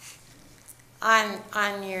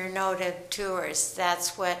 On your note of tours,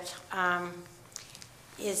 that's what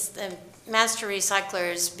is the master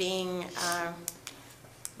recyclers being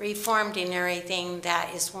reformed and everything.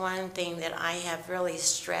 That is one thing that I have really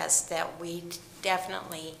stressed, that we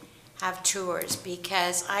definitely have tours,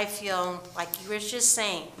 because I feel like you were just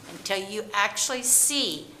saying, until you actually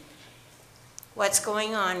see what's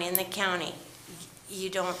going on in the county, you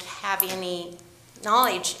don't have any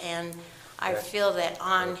knowledge. And I feel that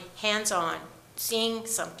on hands-on, seeing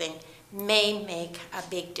something may make a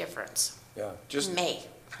big difference. Yeah,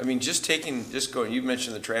 I mean, you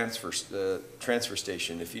mentioned the transfer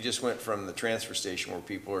station. If you just went from the transfer station where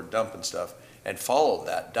people are dumping stuff and followed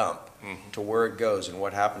that dump to where it goes and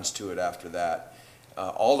what happens to it after that,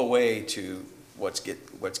 all the way to what's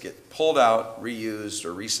get pulled out, reused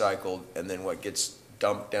or recycled, and then what gets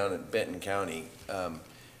dumped down in Benton County,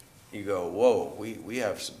 you go, whoa, we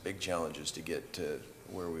have some big challenges to get to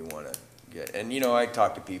where we want to get. And, you know, I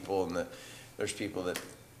talk to people, and there's people that,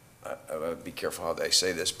 be careful how they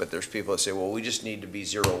say this, but there's people that say, well, we just need to be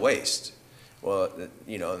zero waste. Well,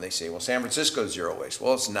 you know, and they say, well, San Francisco's zero waste.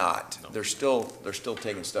 Well, it's not. No. They're still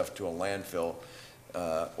taking stuff to a landfill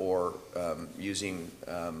or using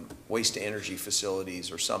waste to energy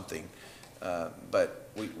facilities or something. But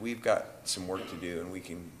we've got some work to do, and we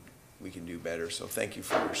can do better. So thank you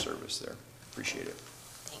for your service there. Appreciate it.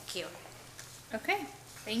 Thank you. Okay,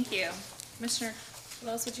 thank you. Commissioner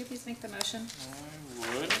Willis, would you please make the motion?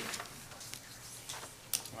 I would.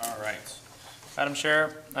 All right. Madam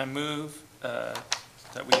Chair, I move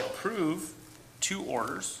that we approve 2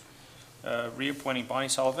 orders, reappointing Bonnie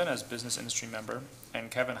Sullivan as business industry member and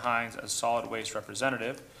Kevin Hines as solid waste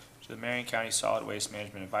representative to the Marion County Solid Waste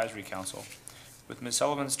Management Advisory Council, with Ms.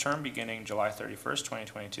 Sullivan's term beginning July 31st,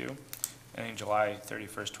 2022, ending July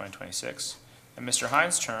 31st, 2026, and Mr.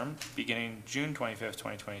 Hines' term beginning June 25th,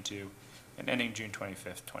 2022, and ending June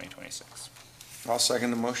 25th, 2026. I'll second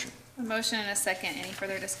the motion. A motion and a second. Any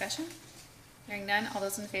further discussion? Hearing none, all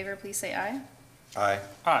those in favor, please say aye. Aye.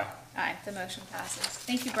 Aye. Aye, the motion passes.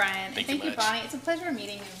 Thank you, Brian. And Thank you thank you, much. Bonnie. It's a pleasure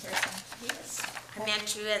meeting you in person. Yes, I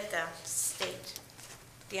met you at the state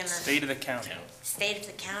dinner, State of the county. state of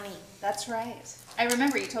the county. That's right. I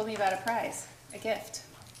remember you told me about a prize, a gift.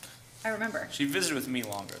 I remember. She visited with me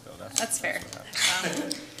longer, though. That's fair.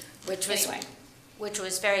 Anyway. Which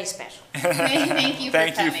was very special. Thank you for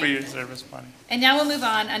Thank you coming. for your service, Bonnie. And now we'll move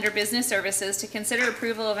on under business services to consider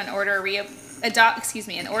approval of an order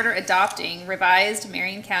an order adopting revised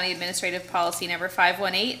Marion County Administrative Policy number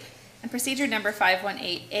 518 and procedure number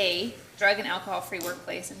 518A, drug and alcohol-free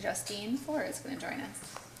workplace. And Justine Ford is going to join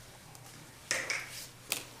us.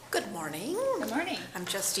 Good morning. Good morning. I'm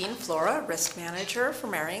Justine Flora, Risk Manager for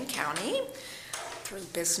Marion County through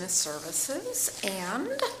Business Services. And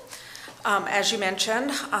as you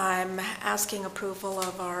mentioned, I'm asking approval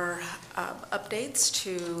of our updates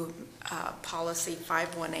to Policy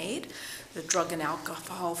 518, the drug and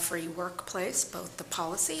alcohol-free workplace, both the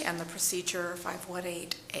policy and the procedure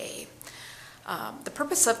 518A. The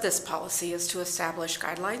purpose of this policy is to establish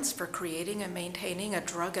guidelines for creating and maintaining a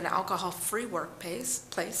drug and alcohol-free workplace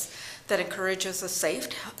that encourages a safe,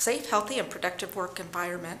 healthy, and productive work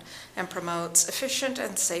environment and promotes efficient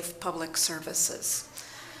and safe public services.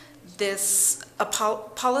 This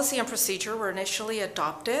policy and procedure were initially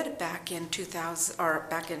adopted back in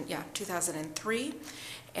 2003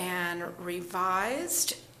 and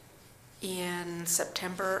revised in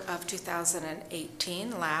September of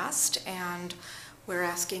 2018 last, and we're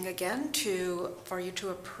asking again for you to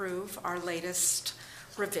approve our latest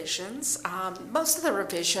revisions. Most of the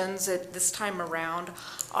revisions at this time around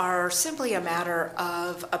are simply a matter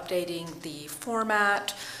of updating the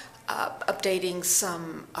format, updating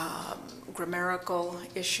some grammatical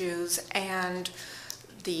issues, and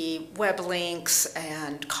the web links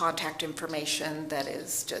and contact information that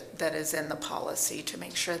is in the policy to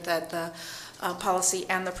make sure that the policy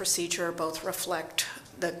and the procedure both reflect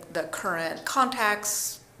the current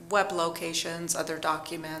contacts, web locations, other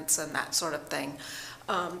documents, and that sort of thing.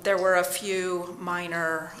 There were a few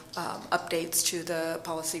minor updates to the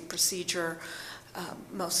policy procedure,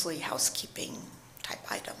 mostly housekeeping type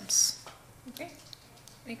items. Okay.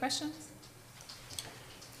 Any questions?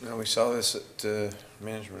 No, we saw this at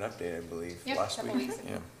management update, I believe, Yep, last couple week. weeks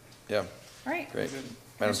ago. Yeah, All right. great.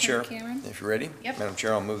 Madam Chair, Commissioner Cameron? if you're ready? Yep. Madam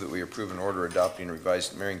Chair, I'll move that we approve an order adopting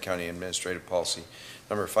revised Marion County Administrative Policy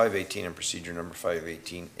number 518 and procedure number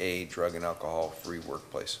 518A, drug and alcohol-free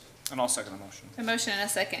workplace. And I'll second the motion. A motion and a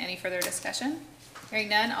second. Any further discussion? Hearing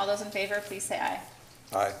none, all those in favor, please say aye.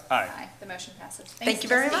 Aye. Aye. The motion passes. Thank you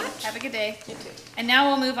very Justine. much. Have a good day. You too. And now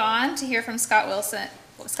we'll move on to hear from Scott Wilson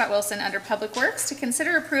under Public Works to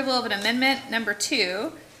consider approval of an amendment number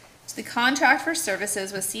 2 to the contract for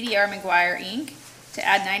services with CDR McGuire, Inc. to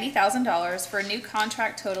add $90,000 for a new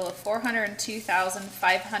contract total of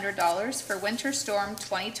 $402,500 for Winter Storm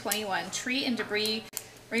 2021 tree and debris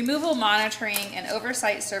removal, monitoring, and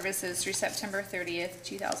oversight services through September 30th,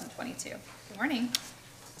 2022. Good morning.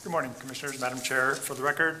 Good morning, Commissioners, Madam Chair. For the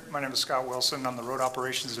record, my name is Scott Wilson. I'm the Road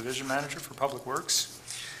Operations Division Manager for Public Works.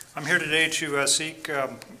 I'm here today to seek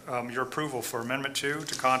your approval for Amendment 2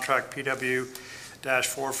 to contract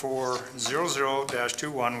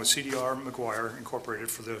PW-4400-21 with CDR McGuire Incorporated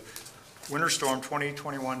for the Winter Storm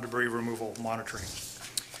 2021 debris removal monitoring.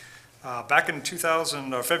 Back in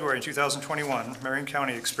February 2021, Marion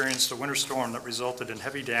County experienced a winter storm that resulted in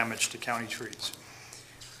heavy damage to county trees.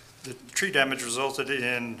 The tree damage resulted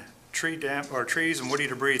in trees and woody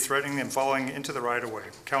debris threatening and falling into the right-of-way,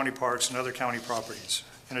 county parks, and other county properties.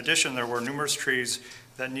 In addition, there were numerous trees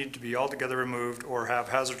that needed to be altogether removed or have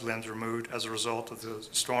hazard limbs removed as a result of the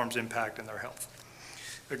storm's impact on their health.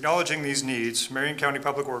 Acknowledging these needs, Marion County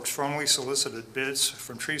Public Works formally solicited bids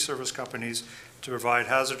from tree service companies to provide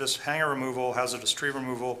hazardous hanger removal, hazardous tree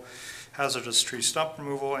stump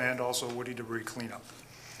removal, and also woody debris cleanup.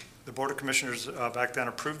 The Board of Commissioners back then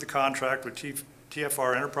approved the contract with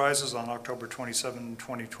TFR Enterprises on October 27,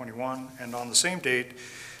 2021, and on the same date,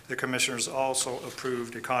 the Commissioners also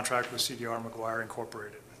approved a contract with CDR McGuire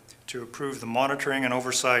Incorporated to approve the monitoring and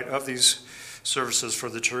oversight of these services for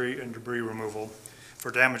the tree and debris removal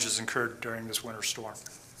for damages incurred during this winter storm.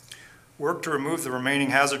 Work to remove the remaining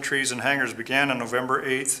hazard trees and hangers began on November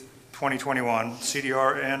 8, 2021.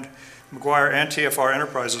 CDR and McGuire and TFR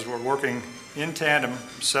Enterprises were working in tandem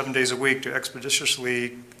 7 days a week to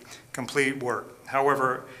expeditiously complete work.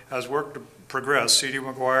 However, as work progressed,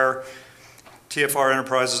 CDR McGuire, TFR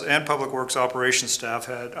Enterprises, and Public Works operations staff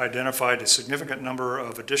had identified a significant number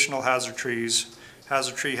of additional hazard tree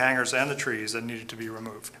hangers, and the trees that needed to be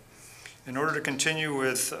removed. In order to continue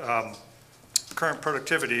with current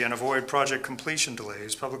productivity and avoid project completion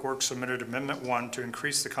delays, Public Works submitted Amendment 1 to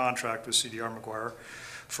increase the contract with CDR McGuire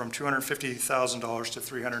from $250,000 to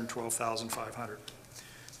 $312,500.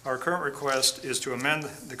 Our current request is to amend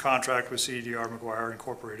the contract with CDR McGuire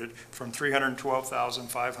Incorporated from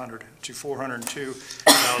 $312,500 to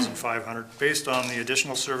 $402,500 based on the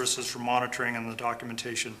additional services for monitoring and the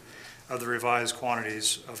documentation of the revised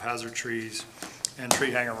quantities of hazard trees and tree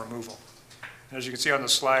hanger removal. As you can see on the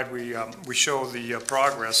slide, we show the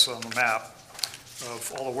progress on the map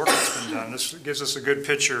of all the work that's been done. This gives us a good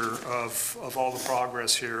picture of all the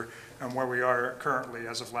progress here and where we are currently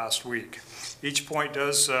as of last week. Each point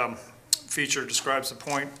does describes the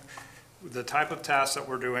point, the type of tasks that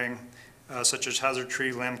we're doing, such as hazard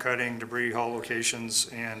tree, limb cutting, debris haul locations,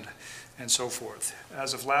 and so forth.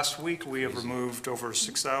 As of last week, we have removed over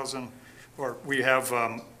 6,000, or we have,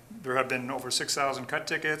 there have been over 6,000 cut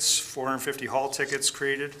tickets, 450 haul tickets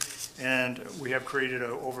created, and we have created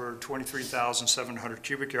over 23,700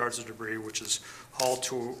 cubic yards of debris, which is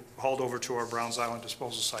hauled over to our Browns Island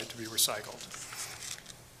disposal site to be recycled.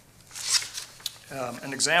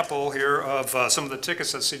 An example here of some of the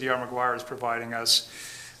tickets that CDR McGuire is providing us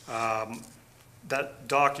that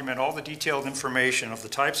document all the detailed information of the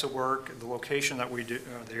types of work, the location that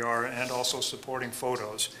they are, and also supporting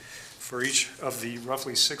photos for each of the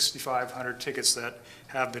roughly 6,500 tickets that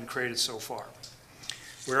have been created so far.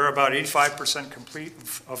 We're about 85% complete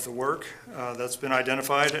of the work that's been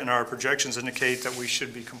identified, and our projections indicate that we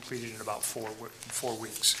should be completed in about 4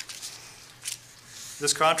 weeks.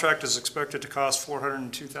 This contract is expected to cost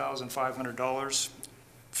 $402,500.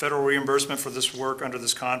 Federal reimbursement for this work under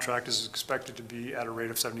this contract is expected to be at a rate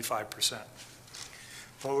of 75%.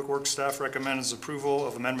 Public Works staff recommends approval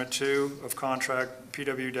of Amendment 2 of contract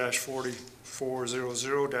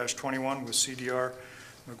PW-4400-21 with CDR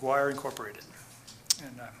McGuire Incorporated.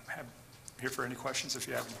 And I'm here for any questions if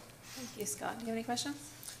you have any. Thank you, Scott. Do you have any questions?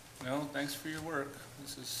 No, thanks for your work.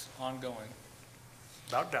 This is ongoing.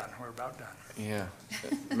 About done. We're about done. Yeah.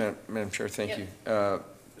 Madam Chair, thank you.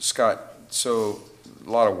 Scott, so a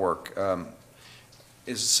lot of work.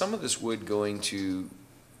 Is some of this wood going to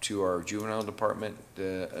our juvenile department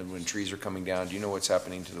when trees are coming down? Do you know what's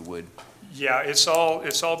happening to the wood? Yeah, it's all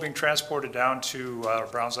being transported down to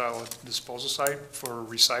Browns Island disposal site for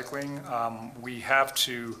recycling. We have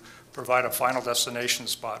to provide a final destination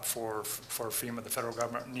spot for FEMA. The federal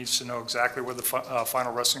government needs to know exactly where the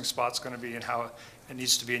final resting spot's going to be and how it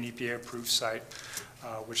needs to be an EPA-approved site,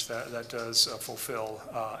 which that does fulfill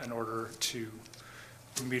in order to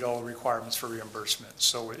meet all the requirements for reimbursement.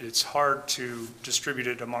 So it's hard to distribute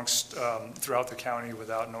it amongst throughout the county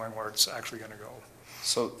without knowing where it's actually going to go.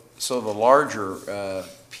 So the larger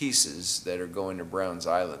pieces that are going to Browns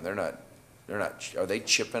Island, they're not. Are they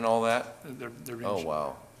chipping all that? They're being Oh shipped.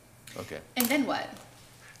 wow. Okay. And then what?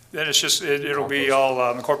 Then it's just it'll be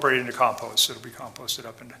all incorporated into compost. It'll be composted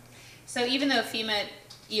up into. So even though FEMA,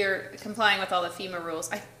 you're complying with all the FEMA rules,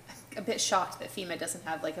 I'm a bit shocked that FEMA doesn't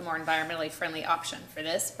have like a more environmentally friendly option for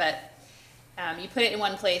this, but you put it in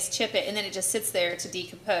one place, chip it, and then it just sits there to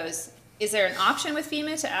decompose. Is there an option with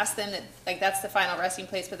FEMA to ask them that, like, that's the final resting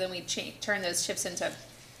place, but then we turn those chips into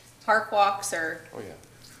park walks or? Oh, yeah.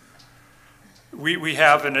 We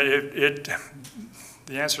have, and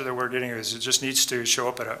the answer that we're getting is it just needs to show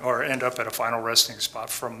up or end up at a final resting spot.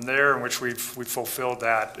 From there, in which we've fulfilled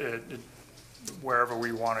that, wherever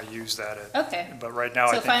we want to use that. Okay. But right now,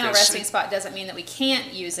 I think final resting spot doesn't mean that we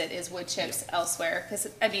can't use it as wood chips elsewhere, because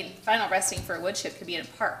I mean, final resting for a wood chip could be in a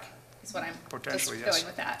park. Is what I'm potentially going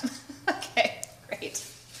with that. Okay, great.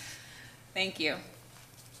 Thank you.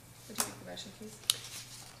 Would you make the motion, please?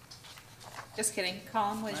 Just kidding.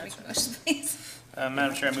 Colin, would you make the motion, please?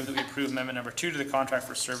 Madam Chair, I move that we approve amendment number 2 to the contract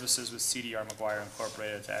for services with CDR McGuire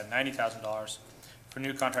Incorporated to add $90,000 for a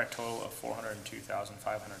new contract total of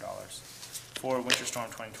 $402,500 for Winter Storm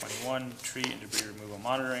 2021 tree and debris removal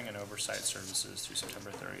monitoring and oversight services through September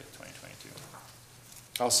 30th, 2022.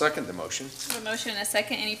 I'll second the motion. We have a motion and a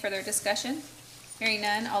second. Any further discussion? Hearing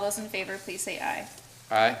none. All those in favor, please say aye.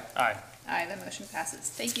 Aye. Aye. Aye, the motion passes.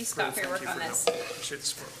 Thank you, Scott, for your work on this. Appreciate the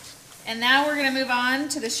support. And now we're going to move on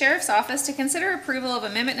to the Sheriff's Office to consider approval of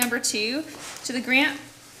Amendment Number 2 to the Grant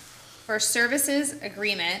for Services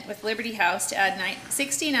Agreement with Liberty House to add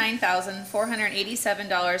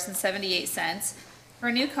 $69,487.78 for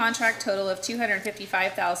a new contract total of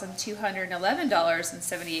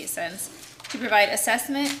 $255,211.78 to provide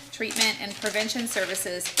assessment, treatment, and prevention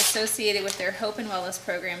services associated with their Hope and Wellness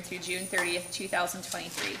program through June 30th,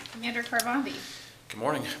 2023. Commander Carvandi. Good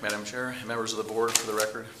morning, Madam Chair, and members of the board. For the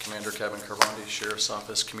record, Commander Kevin Carvandi, Sheriff's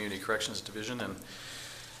Office, Community Corrections Division. And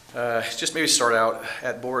Just maybe start out,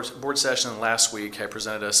 at board session last week, I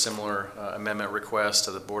presented a similar amendment request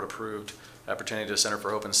to the board approved pertaining to Center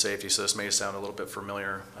for Hope and Safety, so this may sound a little bit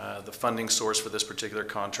familiar. The funding source for this particular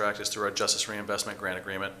contract is through our Justice Reinvestment Grant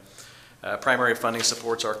Agreement. Primary funding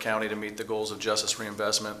supports our county to meet the goals of justice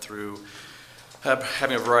reinvestment through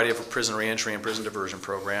having a variety of prison reentry and prison diversion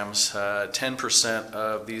programs. 10%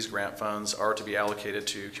 of these grant funds are to be allocated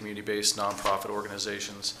to community-based nonprofit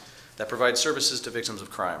organizations that provide services to victims of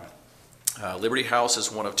crime. Liberty House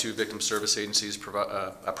is one of 2 victim service agencies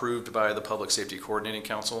approved by the Public Safety Coordinating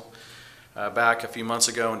Council. Back a few months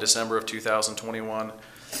ago in December of 2021,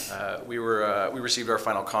 we received our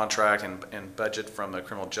final contract and budget from the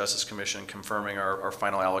Criminal Justice Commission confirming our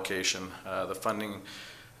final allocation. The funding,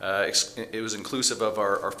 it was inclusive of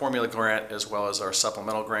our formula grant as well as our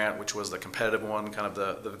supplemental grant, which was the competitive one, kind of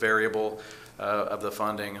the variable of the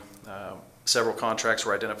funding. Several contracts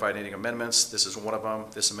were identified needing amendments. This is one of them.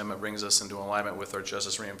 This amendment brings us into alignment with our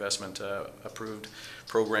Justice Reinvestment approved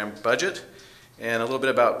program budget. And a little bit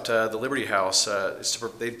about the Liberty House.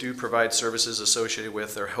 They do provide services associated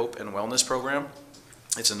with their Hope and Wellness program.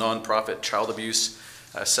 It's a nonprofit child abuse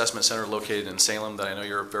assessment center located in Salem that I know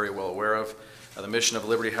you're very well aware of. The mission of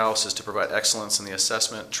Liberty House is to provide excellence in the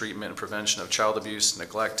assessment, treatment, and prevention of child abuse,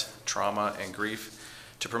 neglect, trauma, and grief,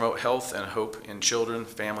 to promote health and hope in children,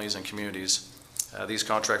 families, and communities. These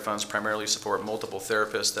contract funds primarily support multiple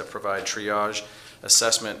therapists that provide triage,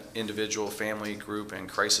 assessment, individual, family, group, and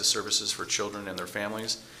crisis services for children and their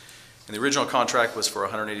families. And the original contract was for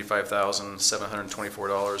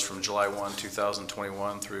 $185,724 from July 1,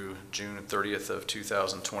 2021 through June 30th of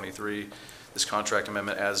 2023. This contract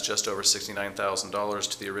amendment adds just over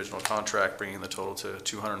 $69,000 to the original contract, bringing the total to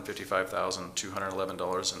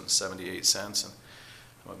 $255,211.78. And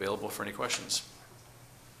I'm available for any questions.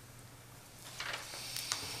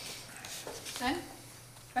 None?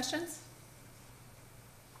 Questions?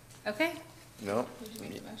 Okay. No,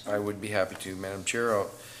 I would be happy to, Madam Chair.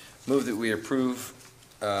 I'll move that we approve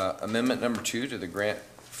amendment number 2 to the grant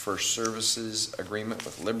for services agreement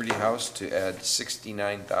with Liberty House to add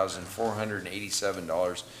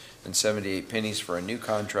 $69,487.78 for a new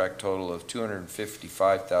contract total of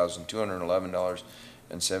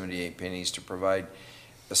 $255,211.78 to provide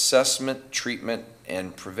assessment, treatment,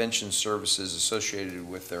 and prevention services associated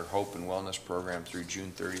with their Hope and Wellness program through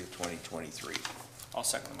June 30th, 2023. I'll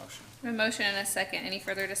second the motion. A motion and a second. Any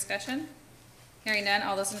further discussion? Hearing none,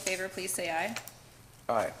 all those in favor, please say aye.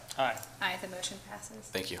 Aye. Aye. Aye, the motion passes.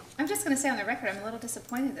 Thank you. I'm just going to say on the record, I'm a little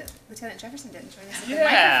disappointed that Lieutenant Jefferson didn't join us at the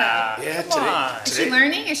Yeah. microphone. Yeah, Come on. Is she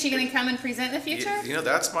learning? Is she going to come and present in the future? You know,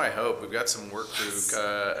 that's my hope. We've got some work crew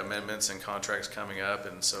amendments and contracts coming up,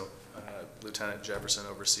 and so Lieutenant Jefferson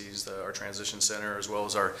oversees our transition center as well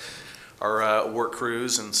as our work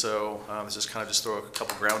crews, and so let's just kind of just throw a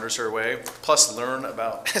couple grounders her way. Plus learn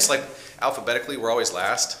about, it's like alphabetically, we're always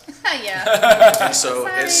last. Yeah. And so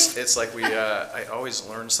Sorry. it's like I always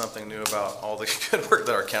learn something new about all the good work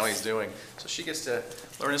that our county's doing. So she gets to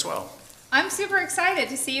learn as well. I'm super excited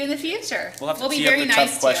to see you in the future. We'll have to be tee up very the tough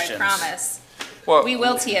nice to you, I questions. promise. Well, We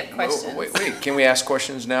will tee up questions. Wait, can we ask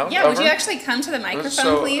questions now? Yeah, would you Governor? actually come to the microphone,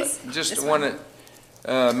 So, please? just This want one.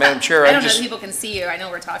 to, Madam Chair, I don't know just, if people can see you. I know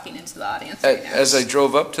we're talking into the audience right now. as I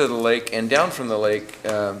drove up to the lake and down from the lake,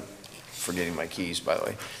 forgetting my keys, by the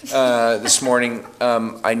way, this morning,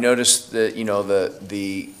 I noticed that, you know,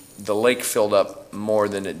 the lake filled up more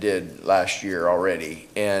than it did last year already,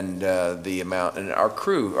 and the amount, and our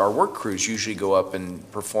work crews usually go up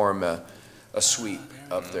and perform a sweep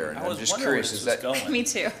up there, and I'm just curious, is that? Me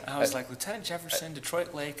too. I was like, Lieutenant Jefferson,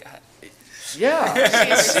 Detroit Lake.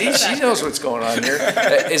 Yeah, see, she knows what's going on here.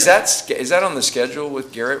 Is that on the schedule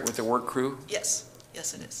with Garrett, with the work crew? Yes,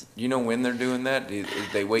 yes it is. You know when they're doing that? Do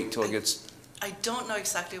they wait till it gets? I don't know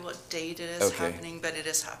exactly what date it is Okay. happening, but it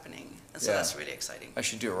is happening, and so Yeah. that's really exciting. I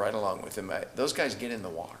should do it right along with them. Those guys get in the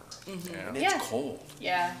water, Mhm. and it's Yeah. cold.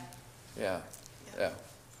 Yeah. Yeah.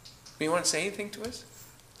 You want to say anything to us?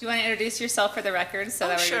 Do you want to introduce yourself for the record so Oh,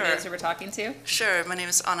 that we sure. know who we're talking to? Sure, my name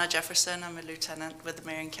is Anna Jefferson. I'm a lieutenant with the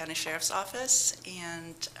Marion County Sheriff's Office,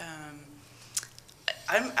 and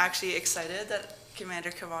I'm actually excited that Commander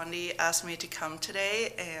Kawandi asked me to come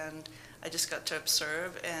today, and I just got to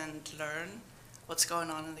observe and learn what's going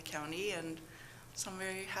on in the county, and so I'm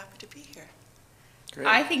very happy to be here. Great.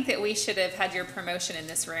 I think that we should have had your promotion in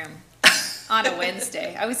this room on a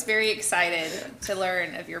Wednesday. I was very excited to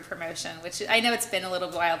learn of your promotion, which I know it's been a little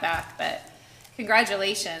while back, but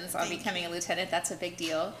congratulations on becoming a lieutenant. That's a big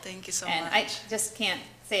deal. Thank you so And much. I just can't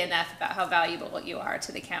say enough about how valuable you are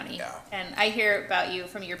to the county. And I hear about you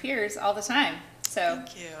from your peers all the time. So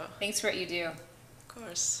Thank you. thanks for what you do.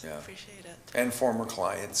 course. Yeah. Appreciate it. And former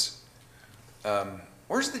clients.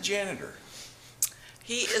 Where's the janitor?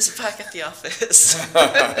 He is back at the office.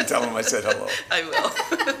 Tell him I said hello. I will.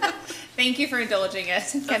 Thank you for indulging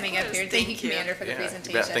us and coming up course, here. Thank you, thank you. Commander, for the Yeah, you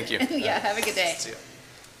presentation. bet. Thank you. Yeah, have a good day. See ya.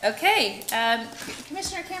 Okay,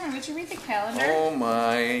 Commissioner Cameron, would you read the calendar? Oh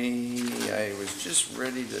my, I was just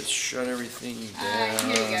ready to shut everything down.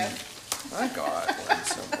 Here you go. I got one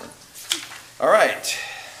somewhere. All right,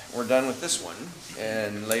 we're done with this one.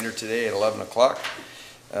 And later today at 11 o'clock,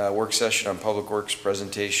 work session on Public Works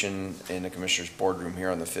presentation in the Commissioner's boardroom here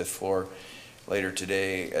on the 5th floor. Later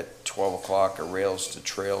today at 12 o'clock, a Rails to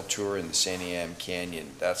Trail tour in the Santiam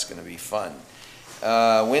Canyon. That's going to be fun.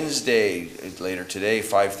 Wednesday, later today,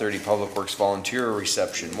 5:30, Public Works volunteer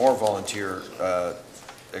reception. More volunteer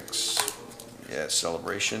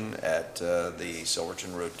celebration at the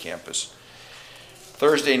Silverton Road campus.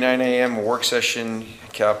 Thursday, 9 a.m., a work session,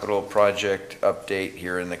 capital project update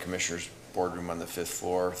here in the Commissioner's boardroom on the 5th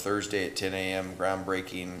floor. Thursday at 10 a.m.,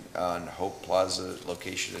 groundbreaking on Hope Plaza,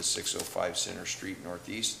 location at 605 Center Street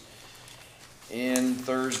Northeast. And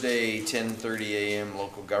Thursday, 10:30 a.m.,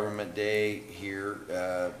 local government day here,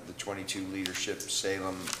 the 22 Leadership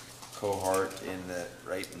Salem cohort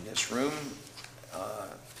right in this room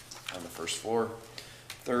on the 1st floor.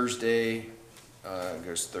 Thursday,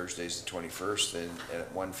 Thursday's the 21st, and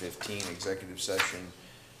at 1:15, executive session,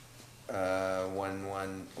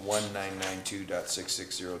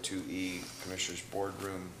 1992.6602E, Commissioner's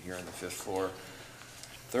boardroom here on the 5th floor.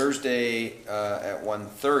 Thursday at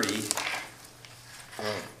 1:30,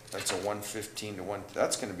 that's a 1:15 to 1,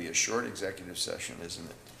 that's going to be a short executive session, isn't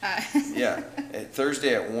it? Yeah.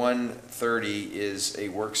 Thursday at 1:30 is a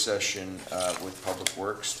work session with Public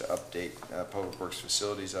Works to update, Public Works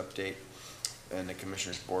facilities update in the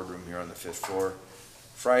Commissioner's boardroom here on the 5th floor.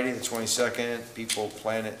 Friday the 22nd, People,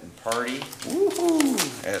 Planet, and Party,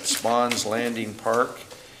 woohoo, at Spawns Landing Park,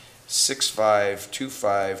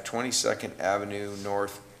 6525 22nd Avenue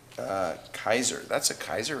North, Kaiser. That's a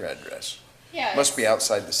Kaiser address. Yeah. Must be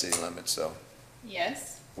outside the city limits, though.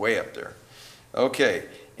 Yes. Way up there. Okay,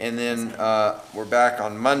 and then we're back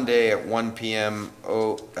on Monday at 1 p.m.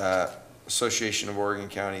 Association of Oregon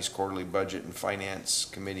Counties Quarterly Budget and Finance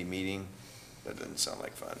Committee meeting. That doesn't sound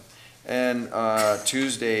like fun. And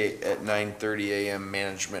Tuesday at 9:30 a.m.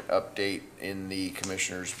 management update in the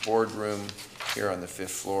Commissioner's boardroom here on the 5th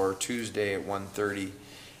floor. Tuesday at 1:30,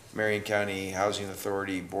 Marion County Housing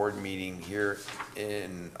Authority board meeting here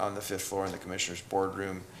on the 5th floor in the Commissioner's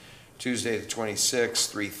boardroom. Tuesday the 26th,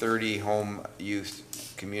 3:30, Home Youth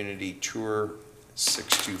Community Tour,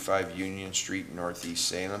 625 Union Street, Northeast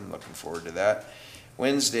Salem. Looking forward to that.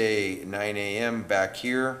 Wednesday, 9 a.m. back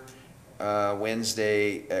here.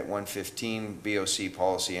 Wednesday at 1:15, BOC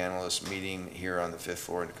Policy Analyst meeting here on the 5th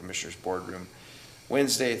floor in the Commissioner's boardroom.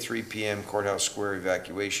 Wednesday at 3 p.m., Courthouse Square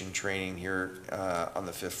evacuation training here on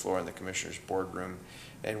the 5th floor in the Commissioner's boardroom.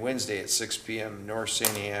 And Wednesday at 6 p.m., North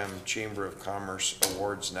Santiam Chamber of Commerce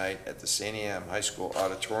Awards Night at the Santiam High School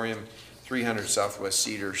Auditorium, 300 Southwest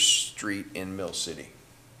Cedar Street in Mill City.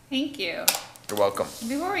 Thank you. You're welcome.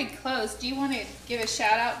 Before we close, do you want to give a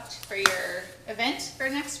shout out for your event for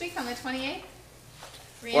next week on the 28th?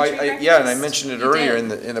 Well, Reentry yeah, and I breakfast? mentioned it You earlier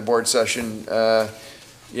did. in the board session.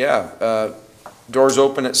 Doors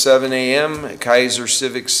open at 7 a.m. Kaiser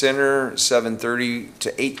Civic Center, 7:30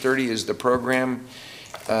 to 8:30 is the program.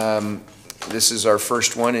 This is our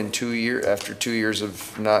first one in 2 years, after 2 years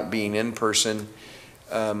of not being in person.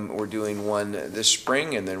 We're doing one this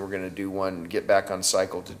spring, and then we're going to do one, get back on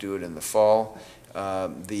cycle to do it in the fall.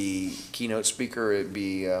 The keynote speaker would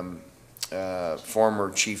be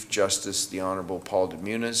former Chief Justice, the Honorable Paul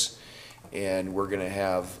DeMunis, and we're going to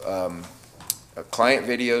have client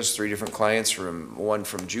videos, 3 different clients, one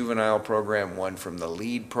from juvenile program, one from the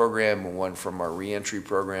LEAD program, and one from our reentry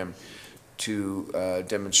program, to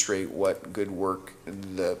demonstrate what good work,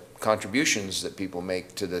 the contributions that people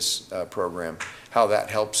make to this program, how that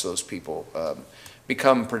helps those people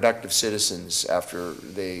become productive citizens after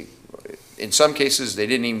they, in some cases, they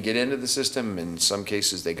didn't even get into the system. In some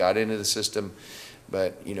cases, they got into the system.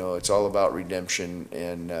 But, you know, it's all about redemption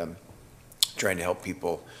and trying to help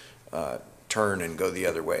people turn and go the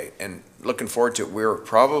other way. And looking forward to it. We're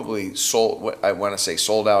probably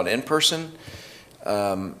sold out in person.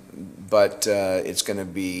 But it's going to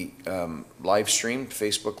be live streamed,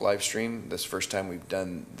 Facebook live stream. This is the first time we've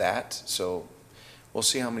done that, so we'll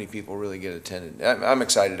see how many people really get attended. I'm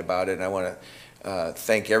excited about it, and I want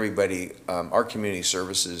thank everybody. Our Community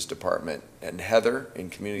Services Department and Heather in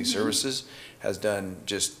Community Services has done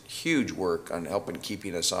just huge work on helping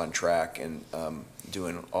keeping us on track and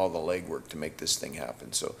doing all the legwork to make this thing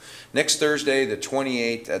happen. So next Thursday, the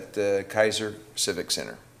 28th at the Kaiser Civic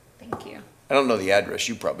Center. Thank you. I don't know the address,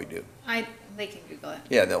 you probably do. They can Google it.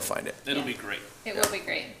 Yeah, they'll find it. It'll be great. It will be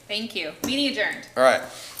great. Thank you. Meeting adjourned. All right,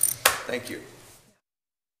 thank you.